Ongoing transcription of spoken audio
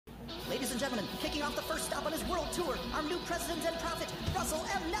gentlemen, kicking off the first stop on his world tour, our new president and prophet, Russell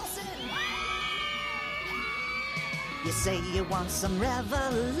M. Nelson! You say you want some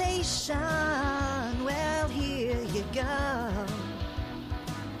revelation, well, here you go.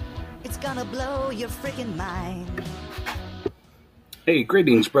 It's gonna blow your freaking mind. Hey,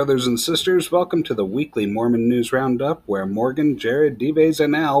 greetings, brothers and sisters. Welcome to the weekly Mormon News Roundup, where Morgan, Jared, Dives,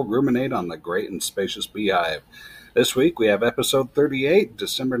 and Al ruminate on the great and spacious beehive. This week, we have episode 38,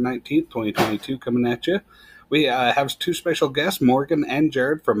 December 19th, 2022, coming at you. We have two special guests, Morgan and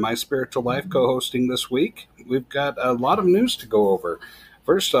Jared from My Spiritual Life, co-hosting this week. We've got a lot of news to go over.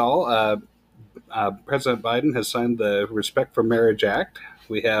 First of all, President Biden has signed the Respect for Marriage Act.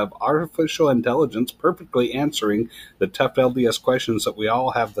 We have artificial intelligence perfectly answering the tough LDS questions that we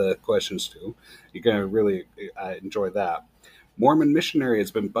all have the questions to. You're going to really enjoy that. Mormon missionary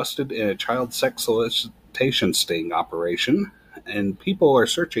has been busted in a child sex solicitation sting operation, and people are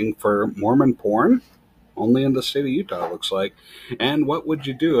searching for Mormon porn, only in the state of Utah, it looks like. And what would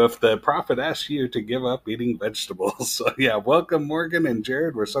you do if the prophet asked you to give up eating vegetables? So yeah, welcome Morgan and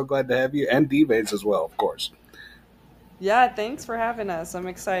Jared. We're so glad to have you, and Dives as well, of course. Yeah, thanks for having us. I'm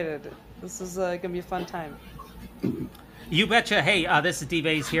excited. This is going to be a fun time. You betcha. Hey, this is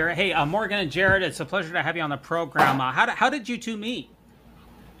Dives here. Hey, Morgan and Jared, it's a pleasure to have you on the program. How did you two meet?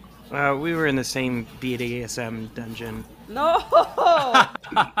 We were in the same BDSM dungeon. No! I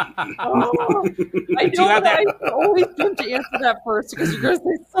always seem to answer that first because you're going to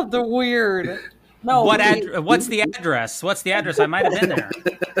say something weird. No. What's the address? What's the address? I might have been there.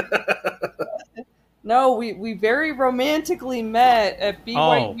 No, we very romantically met at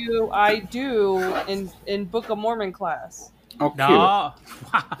BYU I Do in Book of Mormon class. Oh, cute. No,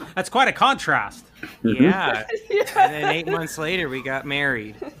 that's quite a contrast. Yeah. And then 8 months later, we got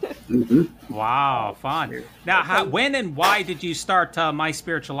married. Mm-hmm. Wow, fun. Now, when and why did you start My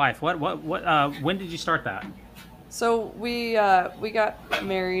Spiritual Life? When did you start that? So we got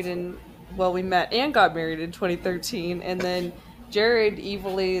married we met and got married in 2013, and then Jared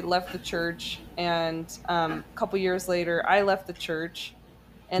evilly left the church, and a couple years later, I left the church,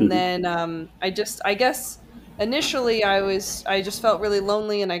 and then I guess initially I just felt really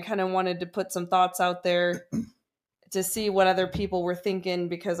lonely, and I kind of wanted to put some thoughts out there to see what other people were thinking,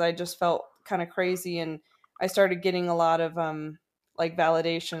 because I just felt kind of crazy, and I started getting a lot of like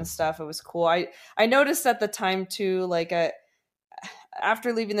validation stuff. It was cool. I noticed at the time too,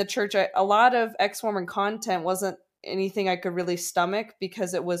 after leaving the church, a lot of ex-Mormon content wasn't anything I could really stomach,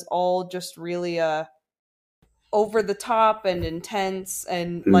 because it was all just really over the top and intense,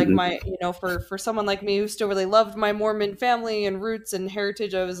 and like my, for someone like me who still really loved my Mormon family and roots and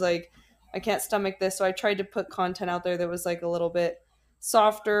heritage, I was like, I can't stomach this. So I tried to put content out there that was like a little bit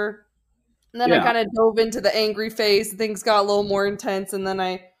softer, and then I kind of dove into the angry phase. Things got a little more intense, and then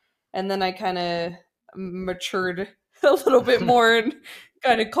I kind of matured a little bit more and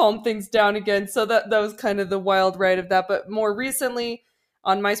kind of calm things down again. So that was kind of the wild ride of that. But more recently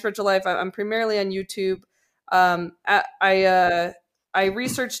on My Spiritual Life, I'm primarily on YouTube. I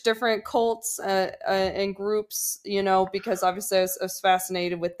researched different cults and groups, because obviously I was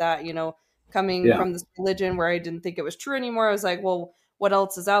fascinated with that, coming from this religion where I didn't think it was true anymore. I was like, well, what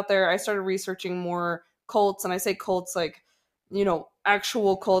else is out there? I started researching more cults, and I say cults like,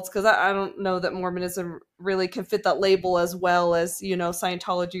 actual cults, because I don't know that Mormonism really can fit that label as well as,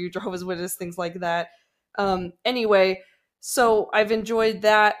 Scientology, Jehovah's Witness, things like that. Anyway, so I've enjoyed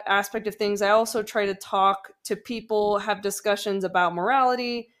that aspect of things. I also try to talk to people, have discussions about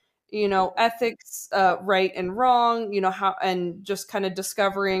morality, ethics, right and wrong, how, and just kind of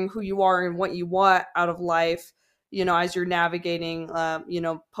discovering who you are and what you want out of life, as you're navigating,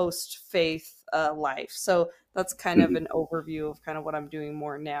 post-faith life. So that's kind of an overview of kind of what I'm doing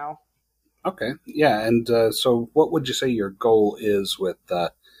more now. Okay, yeah, and so what would you say your goal is with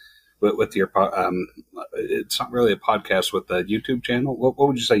your it's not really a podcast, with the YouTube channel? What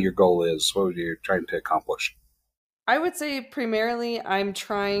would you say your goal is? What would you trying to accomplish? I would say primarily I'm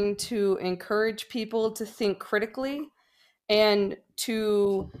trying to encourage people to think critically and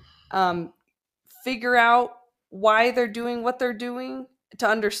to figure out why they're doing what they're doing, to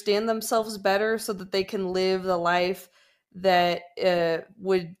understand themselves better so that they can live the life that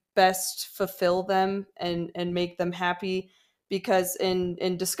would best fulfill them and make them happy. Because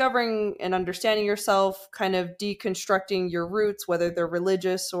in discovering and understanding yourself, kind of deconstructing your roots, whether they're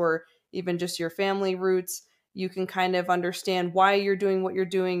religious or even just your family roots, you can kind of understand why you're doing what you're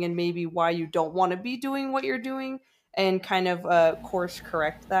doing, and maybe why you don't want to be doing what you're doing, and kind of course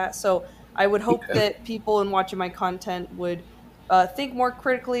correct that. So I would hope that people in watching my content would think more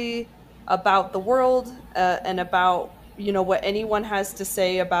critically about the world and about what anyone has to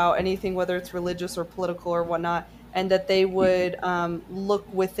say about anything, whether it's religious or political or whatnot, and that they would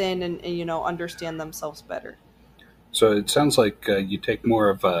look within and understand themselves better. So it sounds like you take more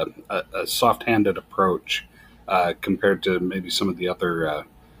of a soft-handed approach compared to maybe some of the other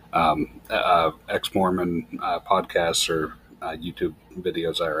ex-Mormon podcasts or YouTube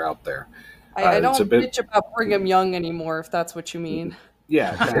videos that are out there. I It's a don't bit, bitch about Brigham Young anymore, if that's what you mean.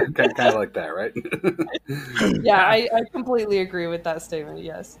 yeah, kind of like that, right? Yeah, I completely agree with that statement.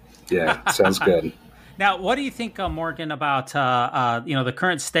 Yes. Yeah, sounds good. Now, what do you think, Morgan, about the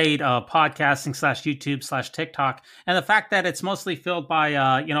current state of podcasting /YouTube /TikTok, and the fact that it's mostly filled by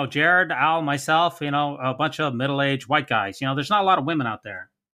Jared, Al, myself, a bunch of middle-aged white guys. There's not a lot of women out there.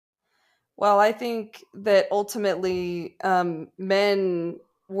 Well, I think that ultimately men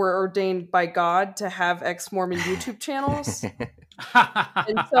were ordained by God to have ex-Mormon YouTube channels.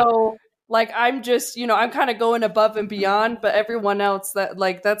 And so, I'm just, I'm kind of going above and beyond, but everyone else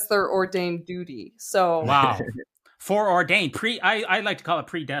that's their ordained duty. So wow, foreordained, I like to call it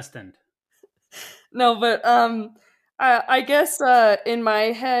predestined. No, but I guess in my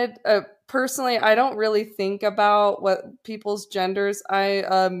head, personally, I don't really think about what people's genders.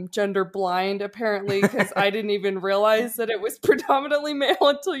 I gender blind apparently because I didn't even realize that it was predominantly male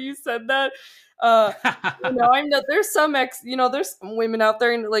until you said that. I know there's some there's women out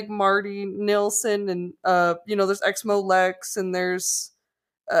there like Marty Nilsson and there's Exmo Lex and there's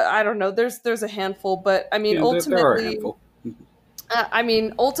I don't know there's a handful, but I mean There are a handful.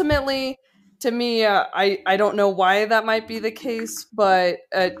 Ultimately, to me, I don't know why that might be the case, but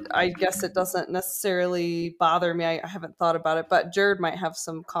I guess it doesn't necessarily bother me. I haven't thought about it, but Jared might have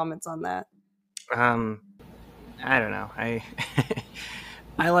some comments on that. I don't know. I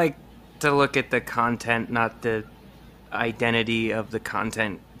like to look at the content, not the identity of the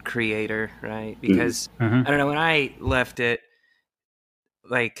content creator, right? Because I don't know, when I left it,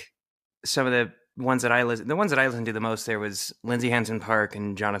 like some of the ones that I listened to the most, there was Lindsay Hansen Park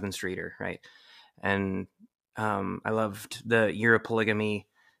and Jonathan Streeter, right? And I loved the Europolygamy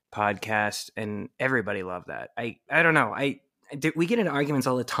podcast, and everybody loved that. I don't know. We get into arguments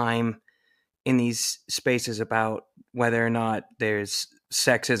all the time in these spaces about whether or not there's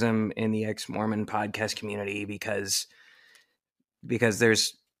sexism in the ex-Mormon podcast community because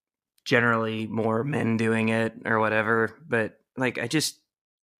there's generally more men doing it or whatever. But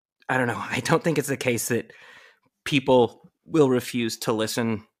I don't know. I don't think it's the case that people will refuse to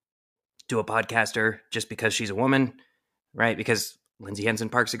listen to a podcaster just because she's a woman, right? Because Lindsay Henson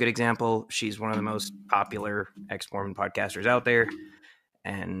Park's a good example. She's one of the most popular ex-Mormon podcasters out there,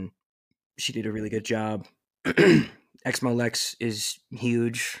 and she did a really good job. Exmo Lex is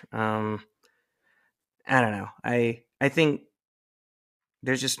huge. I don't know. I think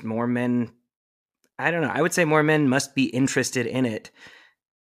there's just more men. I don't know. I would say more men must be interested in it.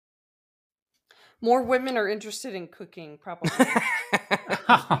 More women are interested in cooking, probably.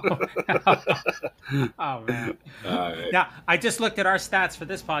 Oh man! Now I just looked at our stats for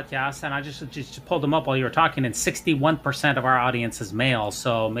this podcast, and I just pulled them up while you were talking. And 61% of our audience is male,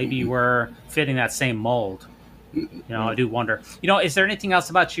 so maybe we're fitting that same mold. I do wonder. Is there anything else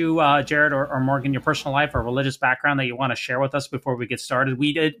about you, Jared or Morgan, your personal life or religious background that you want to share with us before we get started?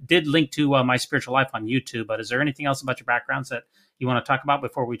 We did link to My Spiritual Life on YouTube, but is there anything else about your backgrounds that you want to talk about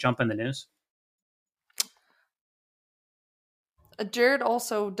before we jump in the news? Jared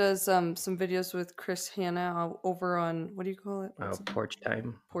also does some videos with Chris Hanna over on, what do you call it? Porch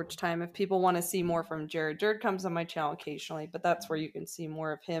Time. Porch Time. If people want to see more from Jared. Jared comes on my channel occasionally, but that's where you can see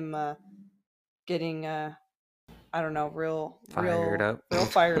more of him getting, I don't know, real fired up.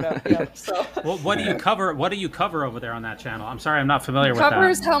 Yeah. So, well, what do you cover? What do you cover over there on that channel? I'm sorry, I'm not familiar with that.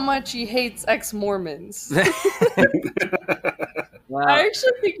 Covers how much he hates ex-Mormons. Wow. I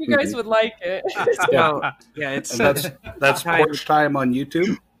actually think you guys would like it. That's Porch Time on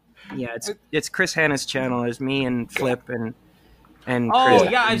YouTube. Yeah, it's Chris Hanna's channel. It's me and Flip and Chris. Oh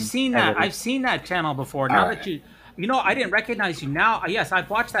yeah, I've seen that. I've seen that channel before. Now that you I didn't recognize you. Now, yes, I've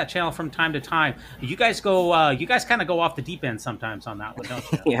watched that channel from time to time. You guys kind of go off the deep end sometimes on that one,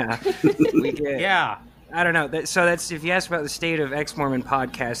 don't you? Yeah, we did. Yeah. I don't know. That's if you ask about the state of ex-Mormon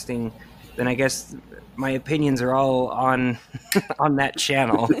podcasting, then I guess my opinions are all on that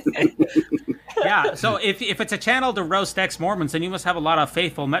channel. Yeah, so if it's a channel to roast ex-Mormons, then you must have a lot of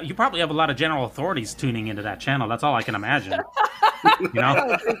faithful. You probably have a lot of general authorities tuning into that channel. That's all I can imagine. I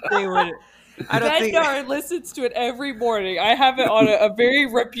don't think they would. Vanguard listens to it every morning. I have it on a very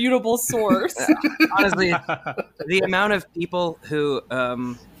reputable source. Honestly, the amount of people who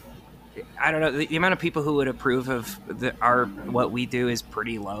I don't know, the amount of people who would approve of what we do is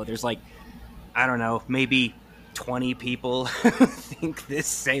pretty low. There's I don't know, maybe 20 people think this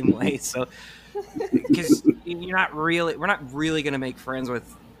same way. So, because we're not really going to make friends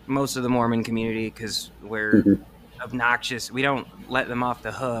with most of the Mormon community because we're obnoxious. We don't let them off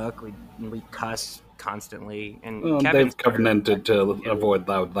the hook. We cuss constantly, and they've covenanted to avoid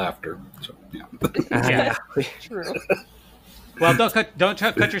loud laughter. So, yeah. True. Well, don't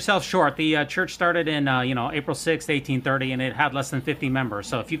cut yourself short. The church started in April 6th, 1830, and it had less than 50 members.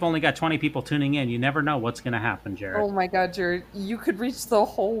 So if you've only got 20 people tuning in, you never know what's going to happen, Jared. Oh my God, Jared, you could reach the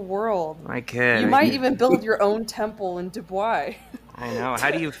whole world. I could. You might even build your own temple in Dubois. I know.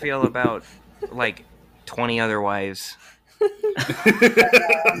 How do you feel about 20 other wives? I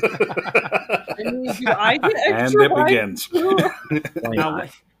mean, do I get extra and it begins.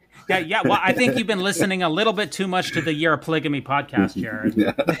 Yeah. Well, I think you've been listening a little bit too much to the Year of Polygamy podcast, Jared.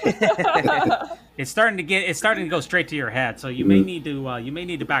 It's starting to go straight to your head. So you may need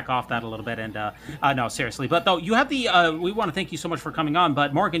to back off that a little bit. And no, seriously. But though you have we want to thank you so much for coming on.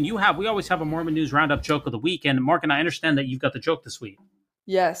 But Morgan, we always have a Mormon News Roundup joke of the week. And Morgan, I understand that you've got the joke this week.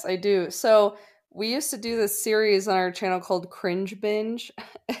 Yes, I do. So we used to do this series on our channel called Cringe Binge,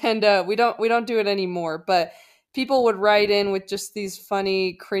 and we don't do it anymore. But people would write in with just these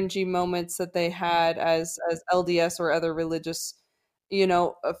funny, cringy moments that they had as LDS or other religious,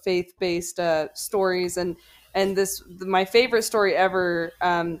 faith-based stories. And my favorite story ever,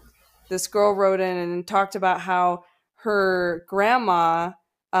 this girl wrote in and talked about how her grandma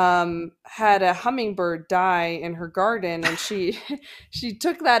had a hummingbird die in her garden, and she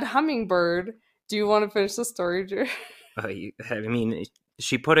took that hummingbird. Do you want to finish the story, Drew?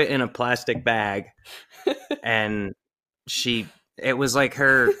 She put it in a plastic bag, and it was like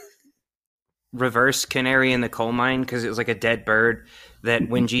her reverse canary in the coal mine, because it was like a dead bird that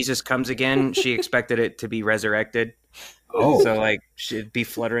when Jesus comes again, she expected it to be resurrected. Oh, so she'd be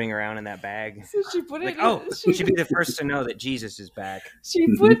fluttering around in that bag. So she put it. She'd be the first to know that Jesus is back. She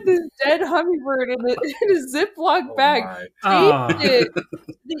put this dead hummingbird in a Ziploc bag, taped it to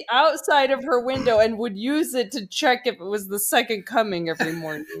the outside of her window, and would use it to check if it was the second coming every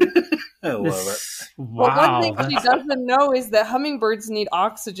morning. I love it. Wow. But one thing she doesn't know is that hummingbirds need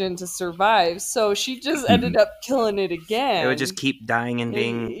oxygen to survive, so she just ended up killing it again. It would just keep dying and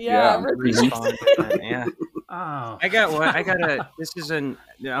being respawned. Yeah. Oh. This is a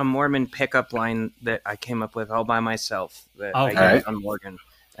Mormon pickup line that I came up with all by myself. That Okay. I got on Morgan.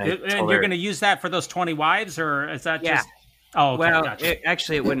 And you're going to use that for those 20 wives, or is that just... Oh, okay, well,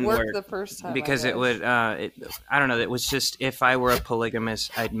 gotcha. it wouldn't work the first time because it would. I don't know. It was just, if I were a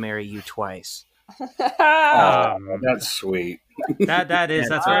polygamist, I'd marry you twice. Oh, that's sweet.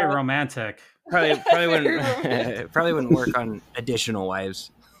 That's very romantic. Probably wouldn't work on additional wives.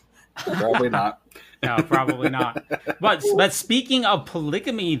 Probably not. No, probably not. But speaking of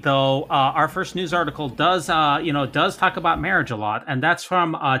polygamy, though, our first news article does talk about marriage a lot, and that's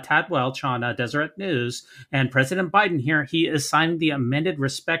from Tad Welch on Deseret News. And President Biden here, he is signing the amended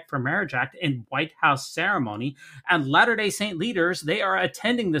Respect for Marriage Act in White House ceremony, and Latter-day Saint leaders, they are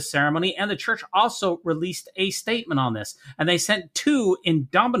attending this ceremony, and the church also released a statement on this, and they sent two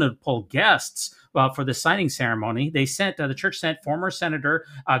indomitable guests. For the signing ceremony. The church sent former Senator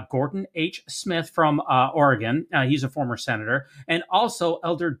Gordon H. Smith from Oregon. He's a former senator. And also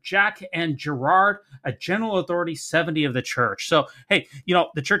Elder Jack and Gerard, a General Authority 70 of the church. So, hey,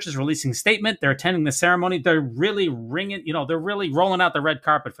 the church is releasing a statement. They're attending the ceremony. They're really they're really rolling out the red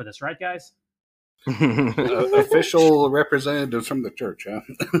carpet for this, right, guys? Official representatives from the church, huh?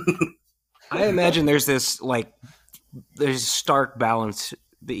 I imagine there's there's stark balance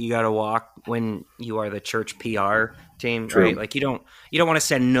that you got to walk when you are the church PR team, True. Right? Like you don't want to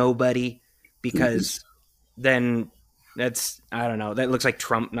send nobody, because then that's, I don't know, that looks like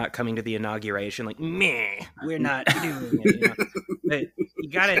Trump not coming to the inauguration. Like, meh, we're not doing it. But you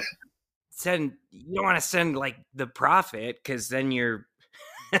got to send. You don't want to send the prophet, because then you're,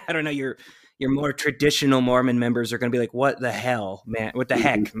 I don't know, your more traditional Mormon members are going to be like, what the hell, man? What the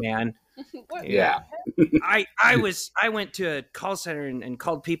heck, man? Yeah. I went to a call center and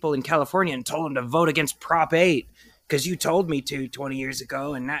called people in California and told them to vote against Prop 8 because you told me to 20 years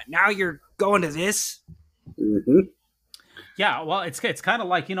ago, and now you're going to this. Mm-hmm. Yeah, well, it's kind of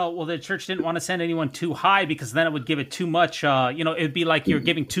like, the church didn't want to send anyone too high because then it would give it too much, it'd be like you're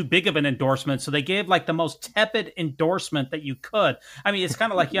giving too big of an endorsement. So they gave the most tepid endorsement that you could. I mean, it's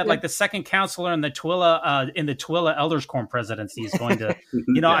kind of like you had the second counselor in the Twilla Elders Quorum presidency is going to,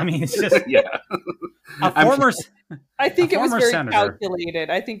 I mean, it's just a former. I think it was very senator.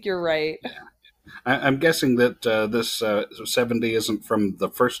 calculated. I think you're right. I'm guessing that this 70 isn't from the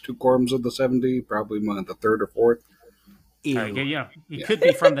first two quorums of the 70, probably one of the third or fourth. Ew. He could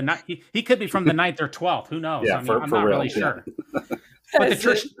be from the he could be from the 9th or 12th. Who knows? Yeah, I mean, I'm not real, really sure. But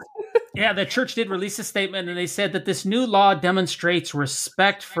the church did release a statement, and they said that this new law demonstrates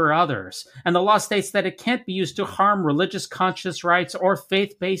respect for others. And the law states that it can't be used to harm religious conscience rights or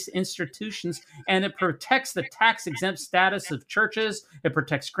faith-based institutions, and it protects the tax-exempt status of churches. It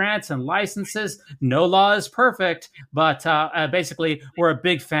protects grants and licenses. No law is perfect, but basically, we're a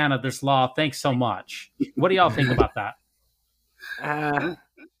big fan of this law. Thanks so much. What do y'all think about that? I don't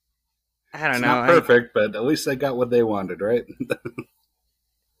It's know. not perfect, but at least they got what they wanted, right?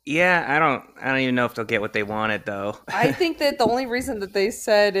 Yeah, I don't even know if they'll get what they wanted, though. I think that the only reason that they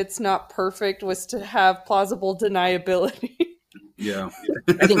said it's not perfect was to have plausible deniability. Yeah.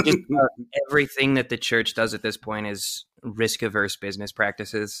 I think just everything that the church does at this point is risk-averse business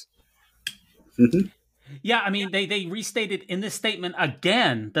practices. Mm-hmm. Yeah, I mean, they restated in this statement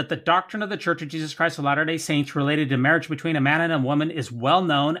again that the doctrine of the Church of Jesus Christ of Latter-day Saints related to marriage between a man and a woman is well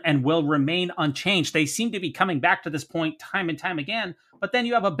known and will remain unchanged. They seem to be coming back to this point time and time again, but then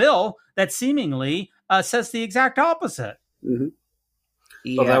you have a bill that seemingly says the exact opposite. Mm-hmm.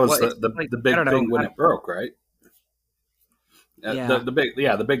 Yeah, well, that was the big thing when it broke, right? Yeah.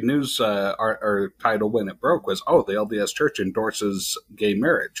 The big news our title when it broke was, the LDS Church endorses gay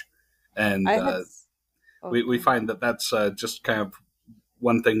marriage, and we find that that's just kind of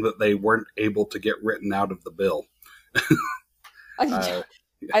one thing that they weren't able to get written out of the bill. I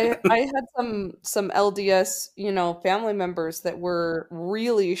had some LDS, family members that were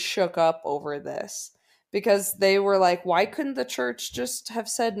really shook up over this because they were like, why couldn't the church just have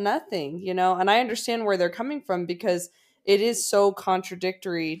said nothing, And I understand where they're coming from because it is so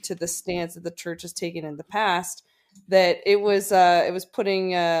contradictory to the stance that the church has taken in the past that it was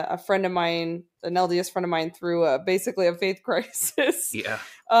putting a friend of mine, an LDS friend of mine, through basically a faith crisis. Yeah.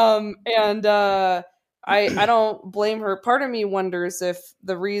 And I don't blame her. Part of me wonders if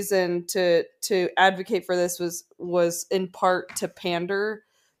the reason to advocate for this was in part to pander,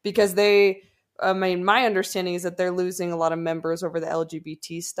 because my understanding is that they're losing a lot of members over the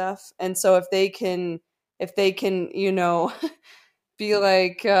LGBT stuff, and so if they can be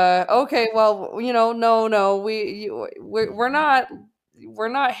like, okay, well, no, we're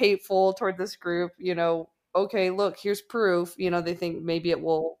not hateful toward this group, okay, look, here's proof, they think maybe it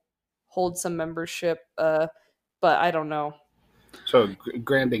will hold some membership, but I don't know. So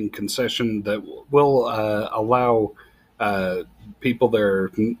granting concession that will allow people that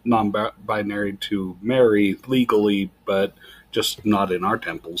are non-binary to marry legally, but just not in our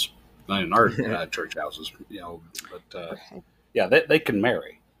temples, not in our church houses, but yeah, they can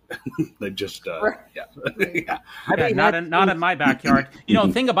marry. They just yeah. Not in my backyard.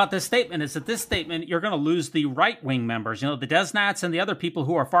 Thing about this statement is that this statement, you're going to lose the right-wing members. The Desnats and the other people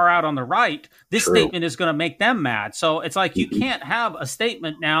who are far out on the right. This statement is going to make them mad. So it's like you can't have a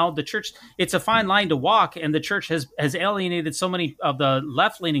statement now. The church, it's a fine line to walk, and the church has alienated so many of the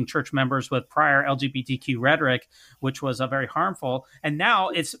left-leaning church members with prior LGBTQ rhetoric, which was very harmful. And now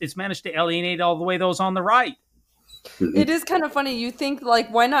it's managed to alienate all the way those on the right. It is kind of funny. You think, like,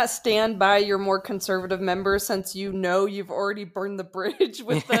 why not stand by your more conservative members since you've already burned the bridge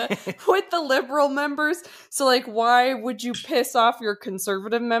with the liberal members? So, like, why would you piss off your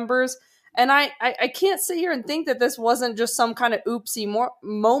conservative members? And I can't sit here and think that this wasn't just some kind of oopsie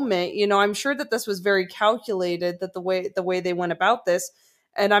moment. I'm sure that this was very calculated, that the way they went about this.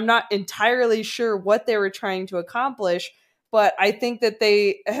 And I'm not entirely sure what they were trying to accomplish. But I think that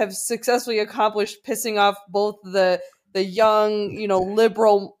they have successfully accomplished pissing off both the young,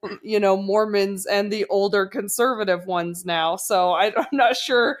 liberal, Mormons and the older conservative ones now. So I'm not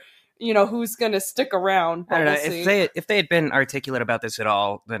sure, who's going to stick around. I don't know. If they had been articulate about this at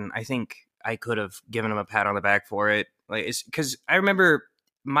all, then I think I could have given them a pat on the back for it. Like, because I remember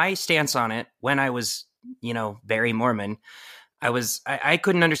my stance on it when I was, very Mormon. I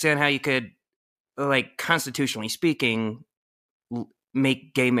couldn't understand how you could, like, constitutionally speaking,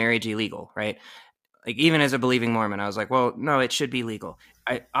 make gay marriage illegal, right? Like, even as a believing Mormon, I was like, well, no, it should be legal.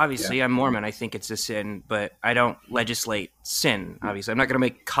 I'm Mormon. I think it's a sin, but I don't legislate sin. Obviously, I'm not going to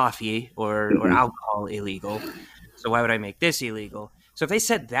make coffee or alcohol illegal. So why would I make this illegal? So if they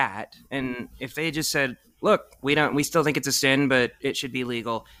said that, and if they just said, look, we still think it's a sin, but it should be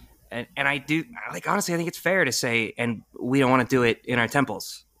legal. And I do, like, honestly, I think it's fair to say, and we don't want to do it in our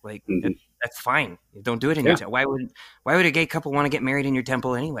temples. Like, that's fine. Don't do it in your temple. Why would a gay couple want to get married in your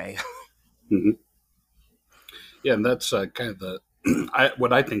temple anyway? Mm-hmm. Yeah, and that's kind of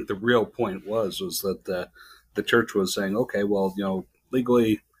what I think the real point was that the church was saying, okay, well,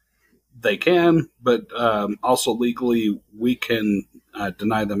 legally they can, but also legally we can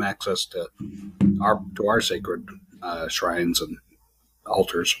deny them access to our sacred shrines and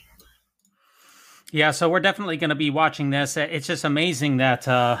altars. Yeah, so we're definitely going to be watching this. It's just amazing that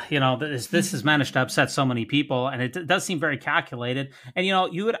this has managed to upset so many people, and it does seem very calculated. And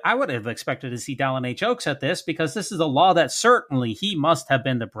I would have expected to see Dallin H. Oaks at this, because this is a law that certainly he must have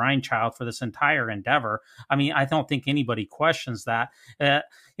been the brainchild for this entire endeavor. I mean, I don't think anybody questions that.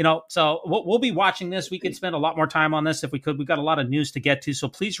 So we'll be watching this. We could spend a lot more time on this if we could. We've got a lot of news to get to, so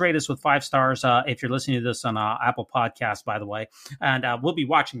please rate us with 5 stars if you're listening to this on Apple Podcasts, by the way. And we'll be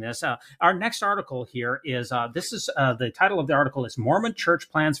watching this. Our next article here is the title of the article is Mormon Church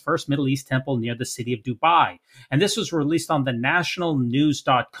Plans First Middle East Temple Near the City of Dubai. And this was released on the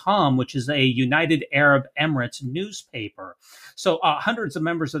nationalnews.com, which is a United Arab Emirates newspaper. So hundreds of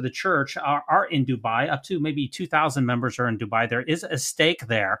members of the church are in Dubai. Up to maybe 2,000 members are in Dubai. There is a stake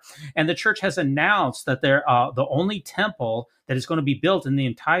there. And the church has announced that they're the only temple that is going to be built in the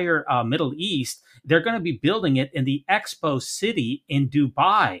entire Middle East. They're going to be building it in the Expo City in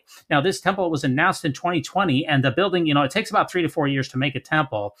Dubai. Now, this temple was announced in 2020, and the building, it takes about 3 to 4 years to make a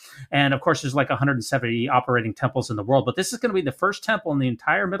temple. And of course, there's like 170 operating temples in the world. But this is going to be the first temple in the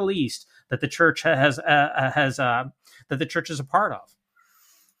entire Middle East that the church has that the church is a part of.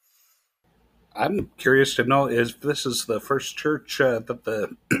 I'm curious to know if this is the first church or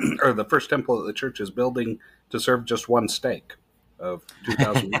the first temple that the church is building to serve just one stake of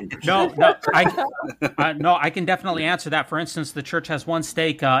 2,000 members. No, I can definitely answer that. For instance, the church has one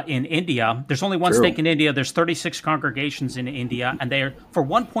stake in India. There's only one stake in India. There's 36 congregations in India, and for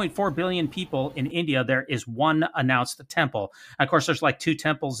 1.4 billion people in India, there is one announced temple. And of course, there's like 2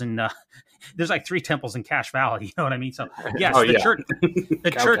 temples in. There's like 3 temples in Cache Valley. You know what I mean? So yes,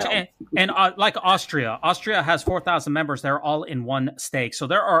 the church, and like Austria has 4,000 members. They're all in one stake. So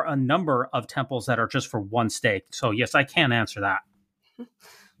there are a number of temples that are just for one stake. So yes, I can answer that.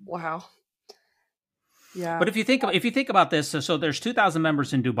 Wow. Yeah. But if you think about this, so there's 2,000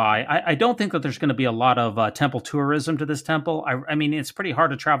 members in Dubai. I don't think that there's going to be a lot of temple tourism to this temple. I mean, it's pretty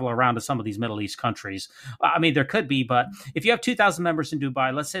hard to travel around to some of these Middle East countries. I mean, there could be, but if you have 2,000 members in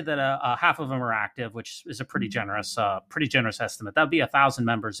Dubai, let's say that half of them are active, which is a pretty generous estimate. That would be 1,000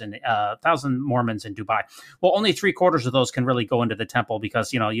 members in 1,000 Mormons in Dubai. Well, only 3/4 of those can really go into the temple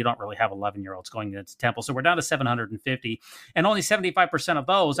because you don't really have 11-year-olds going into the temple. So we're down to 750, and only 75% of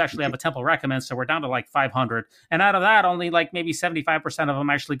those actually have a temple recommend. So we're down to like 500, and out of that, only like maybe 75% of them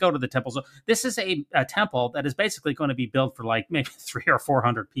actually go to the temple. So this is a temple that is basically going to be built for like maybe 300 or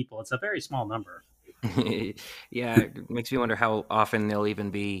 400 people. It's a very small number. Yeah, it makes me wonder how often they'll even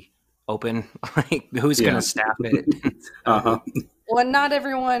be open. Like, who's going to staff it? Well, not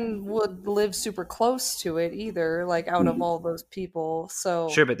everyone would live super close to it either, like out of all those people. So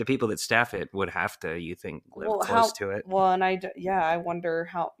sure, but the people that staff it would have to, you think, live close to it. Well, and I wonder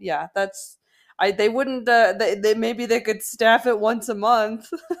how. Yeah, that's. They wouldn't. They maybe they could staff it once a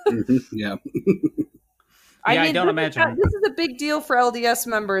month. Yeah. I don't imagine. This is a big deal for LDS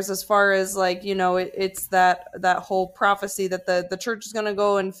members, as far as like it's that whole prophecy that the church is going to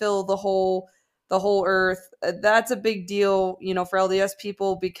go and fill the whole earth. That's a big deal, for LDS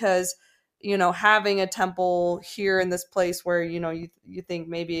people, because having a temple here in this place where you think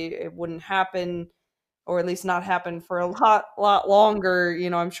maybe it wouldn't happen, or at least not happen for a lot longer.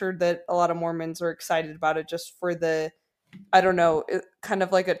 I'm sure that a lot of Mormons are excited about it just for the, I don't know, kind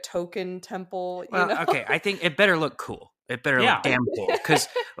of like a token temple. Okay, I think it better look cool. It better look damn cool, because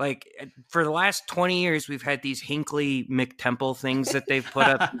like for the last 20 years, we've had these Hinckley McTemple things that they've put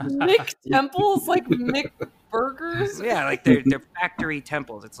up. McTemples, like McBurgers. Yeah, like they're factory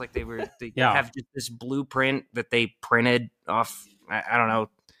temples. It's like they have just this blueprint that they printed off. I don't know,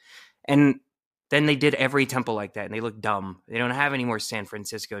 and then they did every temple like that, and they look dumb. They don't have any more San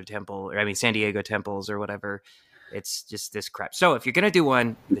Diego temples or whatever. It's just this crap. So if you're going to do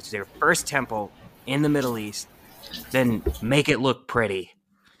one, it's their first temple in the Middle East, then make it look pretty.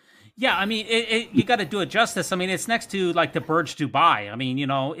 Yeah, I mean, you got to do it justice. I mean, it's next to like the Burj Dubai. I mean,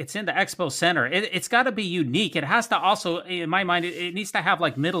 it's in the Expo Center. It's got to be unique. It has to also, in my mind, it needs to have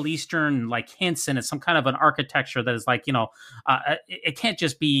like Middle Eastern like hints in it, some kind of an architecture that is like, it can't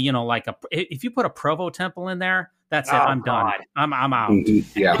just be, like if you put a Provo temple in there, that's it. I'm done. I'm out.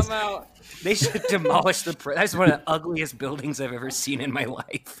 Yeah. I'm out. They should demolish that's one of the ugliest buildings I've ever seen in my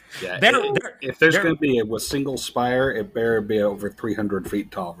life. Yeah. If there's going to be a single spire, it better be over 300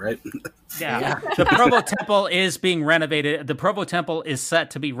 feet tall, right? Yeah. The Provo Temple is being renovated. The Provo Temple is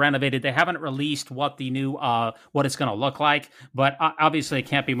set to be renovated. They haven't released what the new what it's going to look like, but obviously it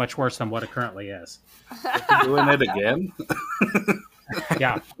can't be much worse than what it currently is. Doing it again?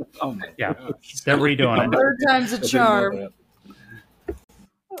 Yeah. Oh my gosh. They're redoing it. Third time's a charm.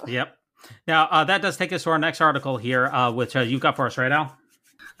 Yep. Now, that does take us to our next article here, which you've got for us, right, Al?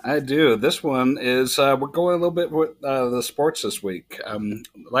 I do. This one is, we're going a little bit with the sports this week.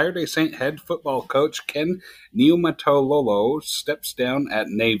 Latter-day Saint head football coach Ken Niumatalolo steps down at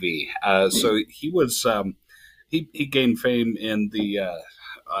Navy. So he was, he gained fame in the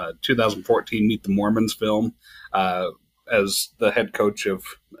 2014 Meet the Mormons film as the head coach of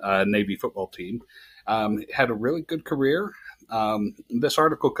Navy football team. Had a really good career. This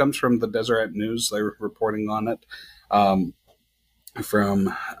article comes from the Deseret News. They're reporting on it.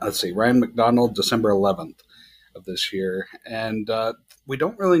 From, Ryan McDonald, December 11th of this year. And we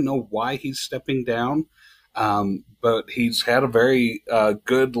don't really know why he's stepping down, but he's had a very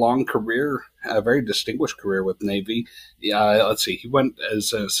good, long career, a very distinguished career with Navy. He went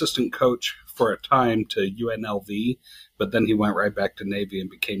as an assistant coach for a time to UNLV, but then he went right back to Navy and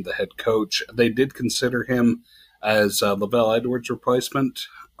became the head coach. They did consider him as Lavelle Edwards' replacement,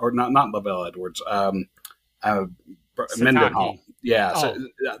 or not Lavelle Edwards, Mendenhall. Yeah,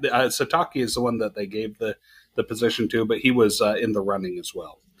 Sataki is the one that they gave the position to, but he was in the running as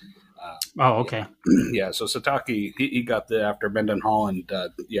well. Okay. Yeah, so Sataki, he got the after Mendenhall, and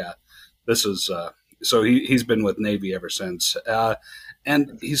this is so he's been with Navy ever since,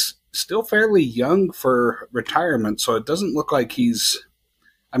 and he's still fairly young for retirement, so it doesn't look like he's.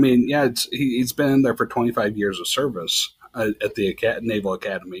 I mean, he's been in there for 25 years of service at the Naval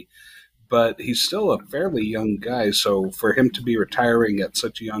Academy. But he's still a fairly young guy, so for him to be retiring at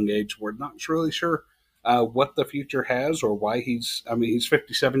such a young age, we're not really sure what the future has or why he's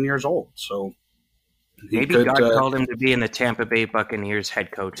 57 years old, so maybe God called him to be in the Tampa Bay Buccaneers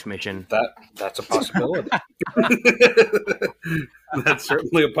head coach mission. That's a possibility. That's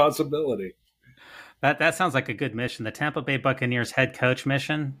certainly a possibility. That sounds like a good mission. The Tampa Bay Buccaneers head coach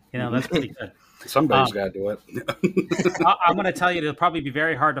mission. That's pretty good. Somebody's got to do it. I'm going to tell you, it'll probably be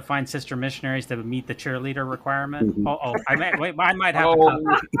very hard to find sister missionaries that would meet the cheerleader requirement. Mm-hmm. I might have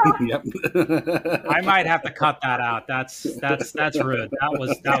to cut. I might have to cut that out. That's rude. That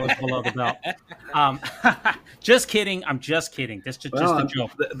was below the belt. Just kidding. I'm just kidding. Just a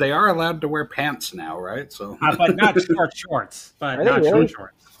joke. They are allowed to wear pants now, right? So, but not short shorts. Short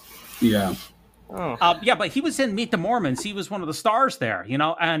shorts. Yeah. But he was in Meet the Mormons. He was one of the stars there,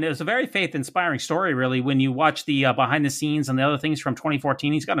 and it was a very faith-inspiring story, really, when you watch the behind the scenes and the other things from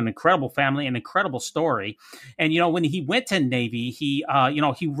 2014. He's got an incredible family, an incredible story. And, when he went to Navy, he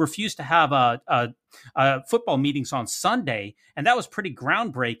refused to have football meetings on Sunday. And that was pretty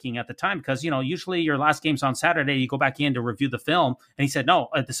groundbreaking at the time because, usually your last game's on Saturday, you go back in to review the film. And he said, no,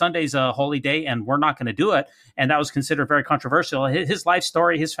 the Sunday's a holy day and we're not going to do it. And that was considered very controversial. His life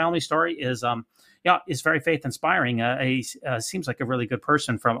story, his family story is very faith inspiring. He seems like a really good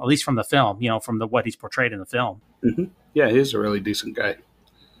person at least from the film, from what he's portrayed in the film. Mm-hmm. Yeah, he's a really decent guy.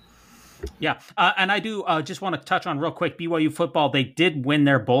 Yeah, and I do just want to touch on real quick BYU football. They did win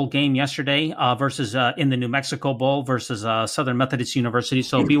their bowl game yesterday versus in the New Mexico Bowl versus Southern Methodist University.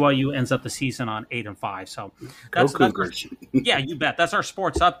 So BYU ends up the season on 8-5. So that's yeah, you bet. That's our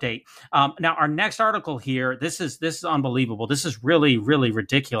sports update. Now our next article here. This is unbelievable. This is really, really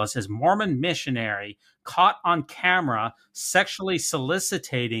ridiculous. Is Mormon missionary caught on camera sexually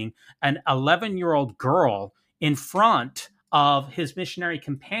soliciting an 11-year-old girl in front of his missionary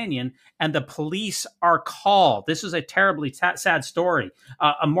companion, and the police are called. This is a terribly sad story.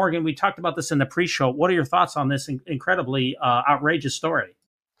 Morgan, we talked about this in the pre-show. What are your thoughts on this incredibly outrageous story?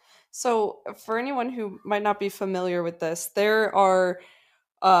 So for anyone who might not be familiar with this, there are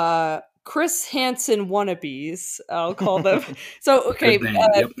Chris Hansen wannabes, I'll call them. So, okay,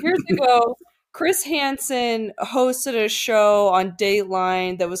 years ago, Chris Hansen hosted a show on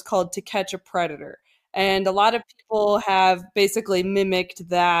Dateline that was called To Catch a Predator. And a lot of people have basically mimicked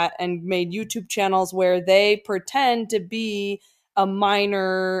that and made YouTube channels where they pretend to be a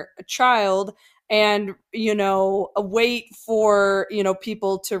minor child and, wait for,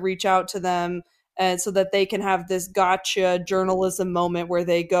 people to reach out to them and so that they can have this gotcha journalism moment where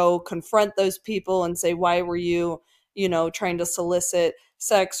they go confront those people and say, why were you, trying to solicit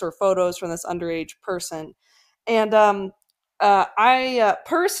sex or photos from this underage person? And I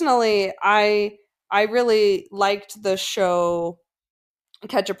personally, I really liked the show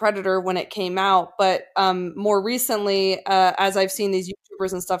Catch a Predator when it came out, but more recently, as I've seen these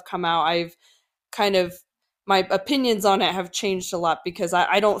YouTubers and stuff come out, I've my opinions on it have changed a lot because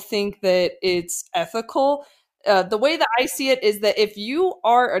I don't think that it's ethical. The way that I see it is that if you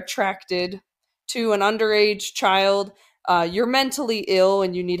are attracted to an underage child, you're mentally ill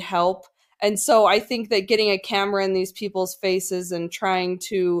and you need help. And so I think that getting a camera in these people's faces and trying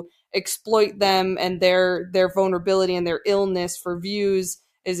to exploit them and their vulnerability and their illness for views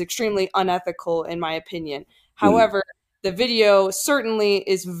is extremely unethical in my opinion. However, the video certainly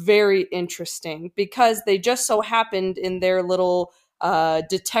is very interesting because they just so happened in their little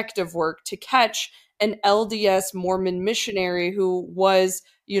detective work to catch an LDS Mormon missionary who was,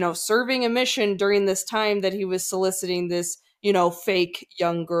 serving a mission during this time that he was soliciting this, fake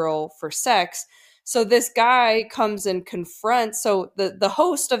young girl for sex. So this guy comes and confronts. So the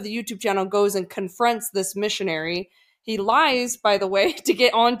host of the YouTube channel goes and confronts this missionary. He lies, by the way, to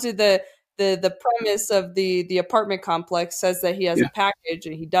get onto the premise of the apartment complex, says that he has a package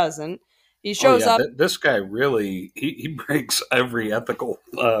and he doesn't. He shows up. This guy really he breaks every ethical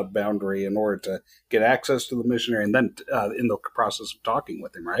boundary in order to get access to the missionary, and then in the process of talking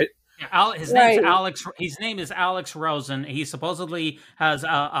with him, right? Yeah, his name's Alex. His name is Alex Rosen. He supposedly has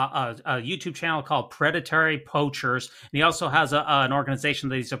a YouTube channel called Predatory Poachers, and he also has an organization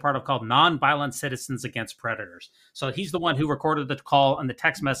that he's a part of called Nonviolent Citizens Against Predators. So he's the one who recorded the call and the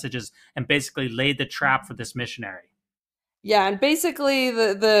text messages and basically laid the trap for this missionary. Yeah, and basically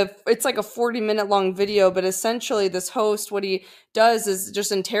the it's like a 40-minute long video, but essentially this host, what he does is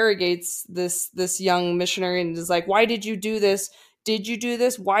just interrogates this young missionary and is like, "Why did you do this? Did you do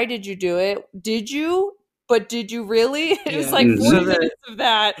this? Why did you do it? Did you? But did you really?" It's like 40 minutes of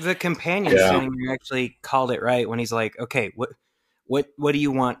that. The companion actually called it right when he's like, "Okay, what do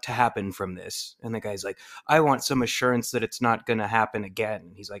you want to happen from this?" And the guy's like, "I want some assurance that it's not going to happen again."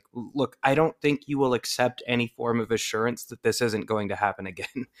 And he's like, "Look, I don't think you will accept any form of assurance that this isn't going to happen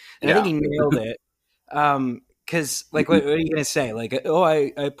again." And I think he nailed it. Because, like, what are you going to say? Like, "Oh,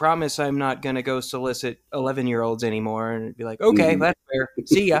 I promise I'm not going to go solicit 11-year-olds anymore." And be like, "Okay, that's fair.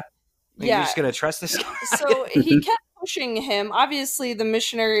 See ya." Like, you're just going to trust this guy? So he kept pushing him. Obviously, the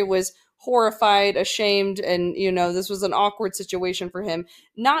missionary was horrified, ashamed, and this was an awkward situation for him.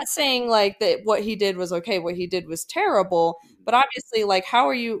 Not saying like that what he did was okay, what he did was terrible, but obviously, like,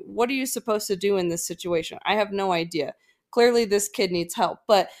 what are you supposed to do in this situation? I have no idea. Clearly this kid needs help,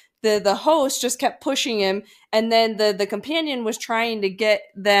 but the host just kept pushing him, and then the companion was trying to get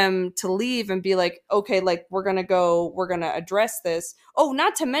them to leave and be like, okay, like, we're gonna address this. Oh,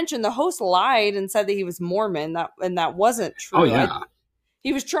 not to mention the host lied and said that he was Mormon, that wasn't true. Oh yeah.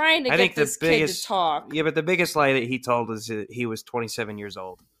 He was trying to get this kid to talk. Yeah, but the biggest lie that he told was that he was 27 years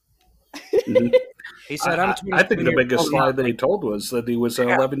old. He said, I think the biggest lie that he told was that he was an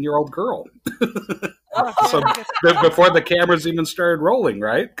 11-year-old girl. So before the cameras even started rolling,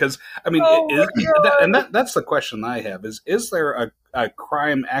 right? Because, I mean, that's the question I have is there a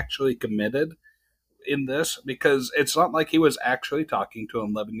crime actually committed in this? Because it's not like he was actually talking to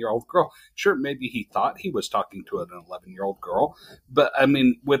an 11-year-old girl. Sure, maybe he thought he was talking to an 11-year-old girl, but I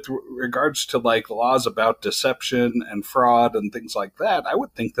mean, with regards to like laws about deception and fraud and things like that, I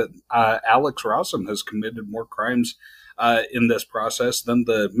would think that Alex Rosen has committed more crimes in this process than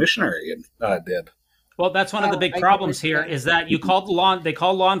the missionary did. Well, that's one of the big problems here is that they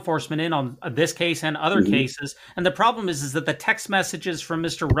call law enforcement in on this case and other cases. And the problem is that the text messages from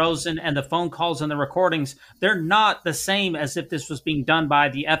Mr. Rosen and the phone calls and the recordings, they're not the same as if this was being done by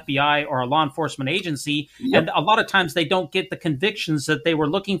the FBI or a law enforcement agency. Yep. And a lot of times they don't get the convictions that they were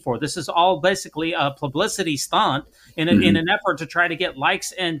looking for. This is all basically a publicity stunt in an effort to try to get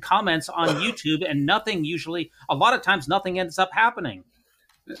likes and comments on YouTube, and a lot of times nothing ends up happening.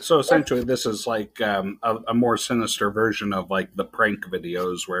 So essentially, this is like a more sinister version of like the prank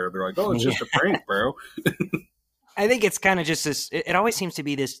videos where they're like, "Oh, it's just a prank, bro." I think it's kind of just this. It always seems to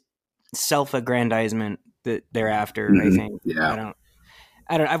be this self-aggrandizement that they're after. I think. Yeah.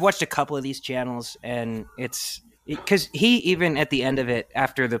 I don't. I've watched a couple of these channels, and it's because he even at the end of it,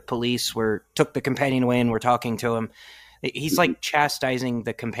 after the police took the companion away and were talking to him, he's like chastising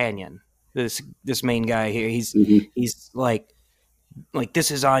the companion. This main guy here. He's like,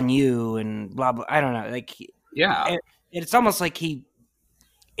 this is on you and blah blah. I don't know. Like, yeah, it's almost like he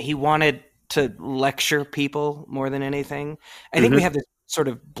wanted to lecture people more than anything. I think we have this sort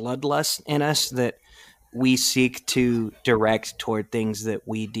of bloodlust in us that we seek to direct toward things that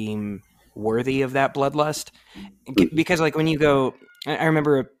we deem worthy of that bloodlust. Because, like, when you go, I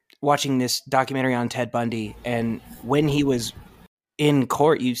remember watching this documentary on Ted Bundy, and when he was in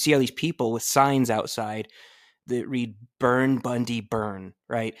court, you see all these people with signs outside that read "Burn Bundy, burn,"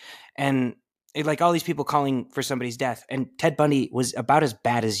 right? And like all these people calling for somebody's death. And Ted Bundy was about as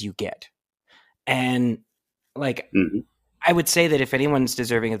bad as you get. And like, I would say that if anyone's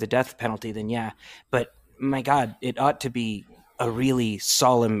deserving of the death penalty, then yeah. But my God, it ought to be a really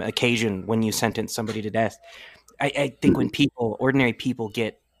solemn occasion when you sentence somebody to death. I think when ordinary people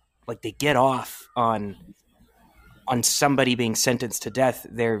get off on somebody being sentenced to death,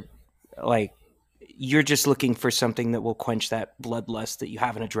 they're like, you're just looking for something that will quench that bloodlust that you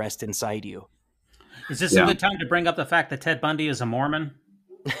haven't addressed inside you. Is this a good time to bring up the fact that Ted Bundy is a Mormon?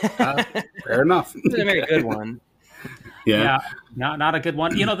 Fair enough. It's a very good one. Yeah. Not a good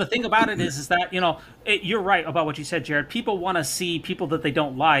one. The thing about it is that, you're right about what you said, Jared. People want to see people that they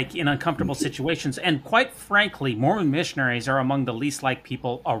don't like in uncomfortable situations. And quite frankly, Mormon missionaries are among the least liked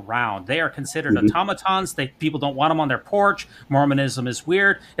people around. They are considered automatons. People don't want them on their porch. Mormonism is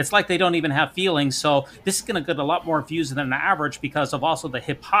weird. It's like they don't even have feelings. So this is going to get a lot more views than the average because of also the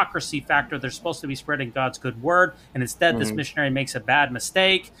hypocrisy factor. They're supposed to be spreading God's good word. And instead, this missionary makes a bad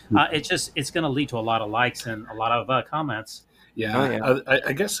mistake. It's going to lead to a lot of likes and a lot of comments. Yeah.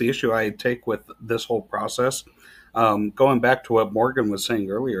 I guess the issue I take with this whole process, going back to what Morgan was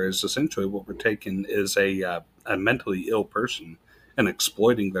saying earlier, is essentially what we're taking is a mentally ill person and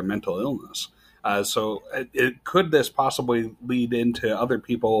exploiting their mental illness. So could this possibly lead into other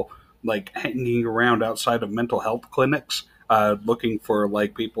people like hanging around outside of mental health clinics, looking for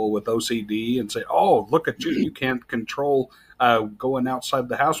like people with OCD and say, "Oh, look at you! You can't control going outside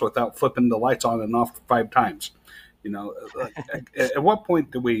the house without flipping the lights on and off 5 times." At what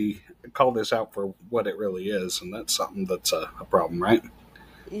point do we call this out for what it really is? And that's something that's a problem, right?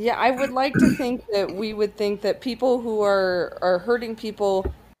 Yeah, I would like to think that we would think that people who are hurting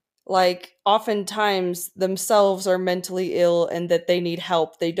people, like, oftentimes themselves are mentally ill and that they need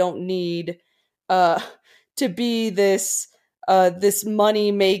help. They don't need to be this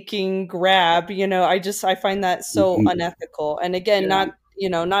money-making grab. I find that so unethical. And again,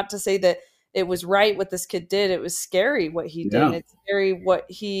 not to say that it was right what this kid did. It was scary what he did. And it's scary what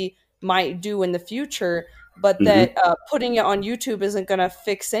he might do in the future. But that putting it on YouTube isn't going to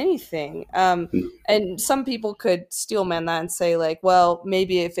fix anything. And some people could steelman that and say, like, well,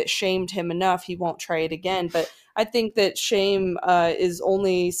 maybe if it shamed him enough, he won't try it again. But I think that shame is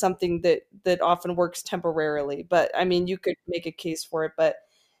only something that often works temporarily. But I mean, you could make a case for it. But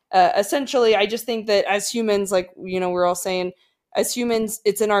essentially, I just think that as humans, like, we're all saying, as humans,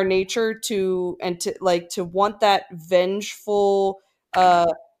 it's in our nature to want that vengeful,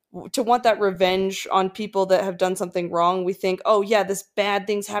 to want that revenge on people that have done something wrong. We think, oh yeah, this bad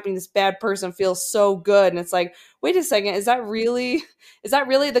thing's happening. This bad person feels so good. And it's like, wait a second, is that really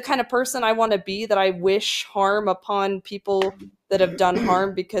the kind of person I want to be, that I wish harm upon people that have done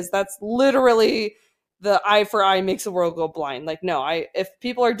harm? Because that's literally the eye for eye makes the world go blind. Like, no, if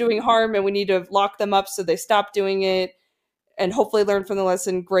people are doing harm and we need to lock them up so they stop doing it and hopefully learn from the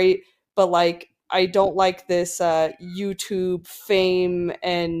lesson, great. But like, I don't like this YouTube fame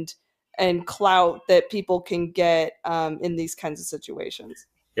and clout that people can get in these kinds of situations.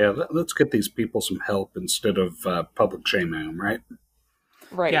 Yeah, let's get these people some help instead of public shaming them, right?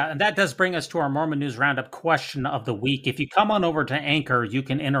 Right. Yeah, and that does bring us to our Mormon News Roundup question of the week. If you come on over to Anchor, you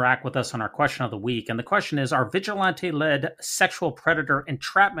can interact with us on our question of the week. And the question is, are vigilante-led sexual predator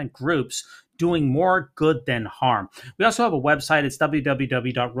entrapment groups doing more good than harm? We also have a website. It's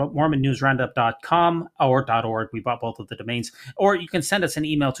www.mormonnewsroundup.com or .org. We bought both of the domains. Or you can send us an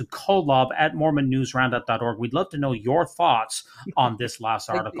email to kolob@mormonnewsroundup.org. We'd love to know your thoughts on this last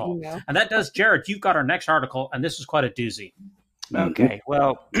article. And that does, Jared, you've got our next article, and this is quite a doozy. Okay,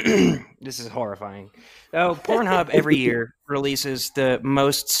 well, this is horrifying. So Pornhub every year releases the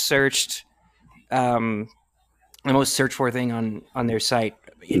most searched for thing on their site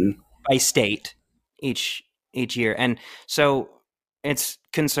by state each year, and so it's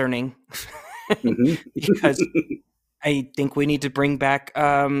concerning because I think we need to bring back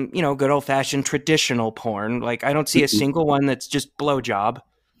good old fashioned traditional porn. Like, I don't see a single one that's just blowjob.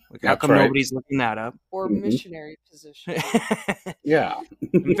 Like, how come nobody's looking that up? Or missionary position. Yeah.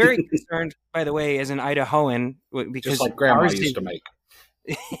 I'm very concerned, by the way, as an Idahoan, because just like Grandma used to make.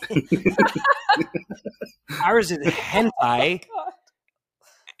 Ours is hentai,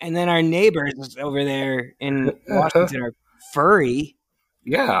 and then our neighbors over there in Washington are furry.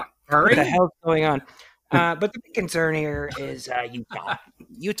 Yeah. What the hell's going on? But the big concern here is Utah.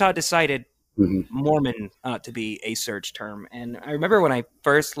 Utah decided Mormon to be a search term. And I remember when I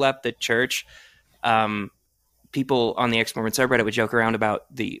first left the church, people on the ex-Mormon subreddit would joke around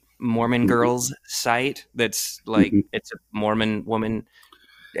about the Mormon Girls site. That's like, it's a Mormon woman.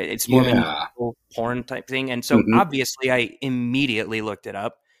 It's Mormon porn type thing. And so obviously I immediately looked it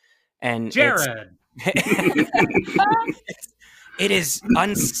up. And Jared! It is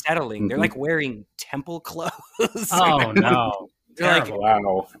unsettling. They're like wearing temple clothes. Oh, no. They're like,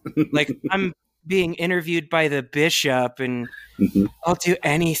 wow. Like, I'm being interviewed by the bishop, and I'll do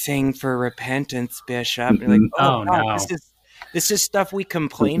anything for repentance, bishop. And you're like, oh, God, no. This is stuff we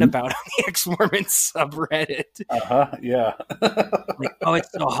complain about on the ex-Mormon subreddit. Yeah. Like, oh,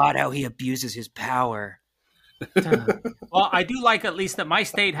 it's so hot how he abuses his power. Well, I do like at least that my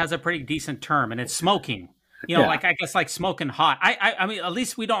state has a pretty decent term, and it's smoking. Like I guess like smoking hot. I mean, at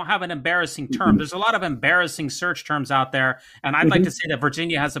least we don't have an embarrassing term. There's a lot of embarrassing search terms out there, and I'd like to say that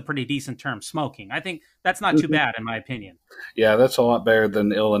Virginia has a pretty decent term, smoking. I think that's not too bad, in my opinion. Yeah, that's a lot better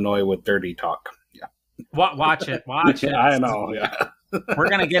than Illinois with dirty talk. Yeah. Watch it. I know, yeah. We're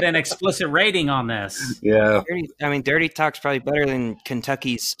going to get an explicit rating on this. Yeah. Dirty talk's probably better than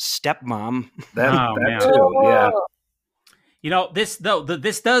Kentucky's stepmom. That too, yeah. This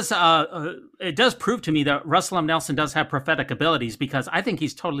does it does prove to me that Russell M. Nelson does have prophetic abilities, because I think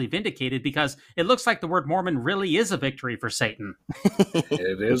he's totally vindicated, because it looks like the word Mormon really is a victory for Satan.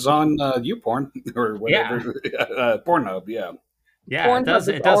 It is on YouPorn or whatever. Yeah. Pornhub, yeah. Yeah, Pornhub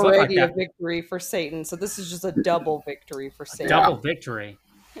it does look like a victory for Satan, so this is just a double victory for Satan. Double victory.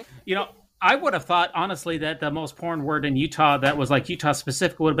 I would have thought, honestly, that the most porn word in Utah that was like Utah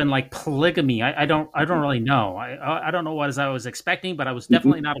specific would have been like polygamy. I don't really know. I don't know what I was expecting, but I was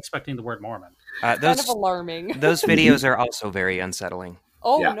definitely not expecting the word Mormon. Kind of alarming. Those videos are also very unsettling.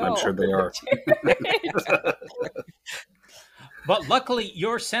 Oh, yeah, no. I'm sure they are. But luckily,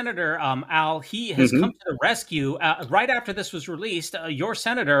 your senator, Al, he has come to the rescue. Right after this was released, your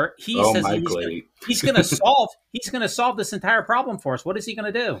senator, he says he's going to solve this entire problem for us. What is he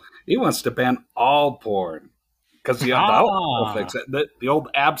going to do? He wants to ban all porn, because the alcohol will fix it. The old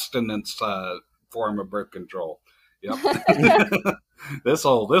abstinence form of birth control. Yep.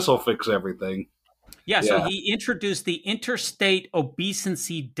 This'll fix everything. Yeah, so he introduced the Interstate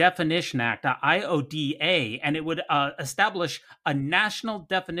Obescency Definition Act, IODA, and it would establish a national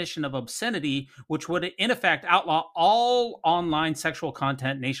definition of obscenity, which would, in effect, outlaw all online sexual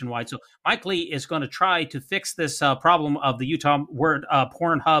content nationwide. So Mike Lee is going to try to fix this problem of the Utah word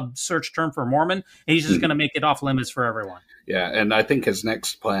Pornhub search term for Mormon, and he's just going to make it off limits for everyone. Yeah, and I think his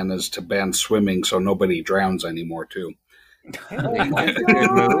next plan is to ban swimming so nobody drowns anymore, too. Oh my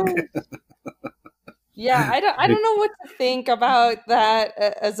God. Yeah, I don't know what to think about that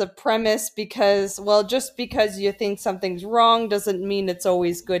as a premise, because, well, just because you think something's wrong doesn't mean it's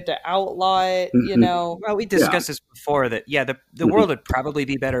always good to outlaw it, Well, we discussed this before, that, the world would probably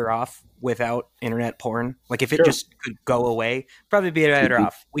be better off without internet porn. Like, if it just could go away, probably be better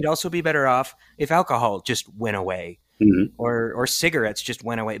off. We'd also be better off if alcohol just went away, or cigarettes just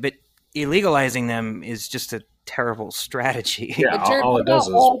went away. But illegalizing them is just a terrible strategy. Yeah, all it does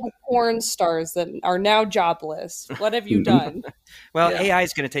is all the porn stars that are now jobless. What have you done? Well, AI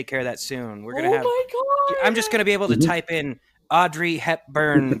is going to take care of that soon. We're going to have. My God! I'm just going to be able to type in Audrey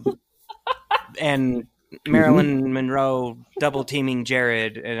Hepburn and Marilyn Monroe double teaming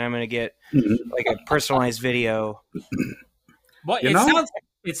Jared, and I'm going to get like a personalized video. Well,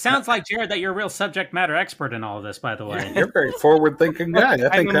 it sounds like, Jared, that you're a real subject matter expert in all of this, by the way. You're a very forward-thinking guy.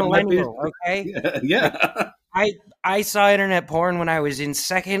 I think that might be okay. Yeah. I saw internet porn when I was in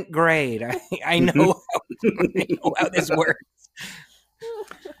second grade. I know how this works.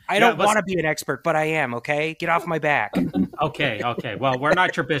 I don't want to be an expert, but I am. Okay, get off my back. Okay. Well, we're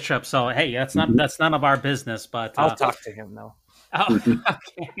not your bishop, so hey, that's none of our business. But I'll talk to him though. Oh,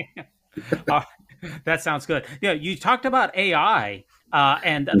 okay. That sounds good. Yeah, you talked about AI.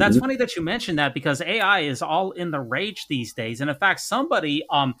 And that's funny that you mentioned that, because AI is all in the rage these days. And in fact, somebody,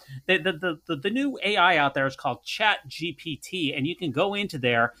 the new AI out there is called Chat GPT, and you can go into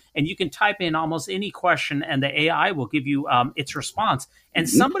there and you can type in almost any question, and the AI will give you its response. And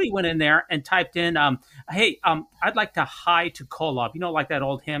somebody went in there and typed in, "Hey, I'd like to hi to Kolob." Like that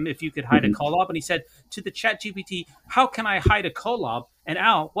old hymn, "If you could hi to Kolob." And he said to the Chat GPT, "How can I hi to Kolob?" And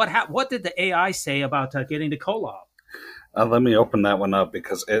Al, what did the AI say about getting to Kolob? Let me open that one up,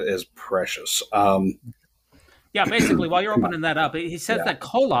 because it is precious. Yeah, basically, while you're opening that up, he says that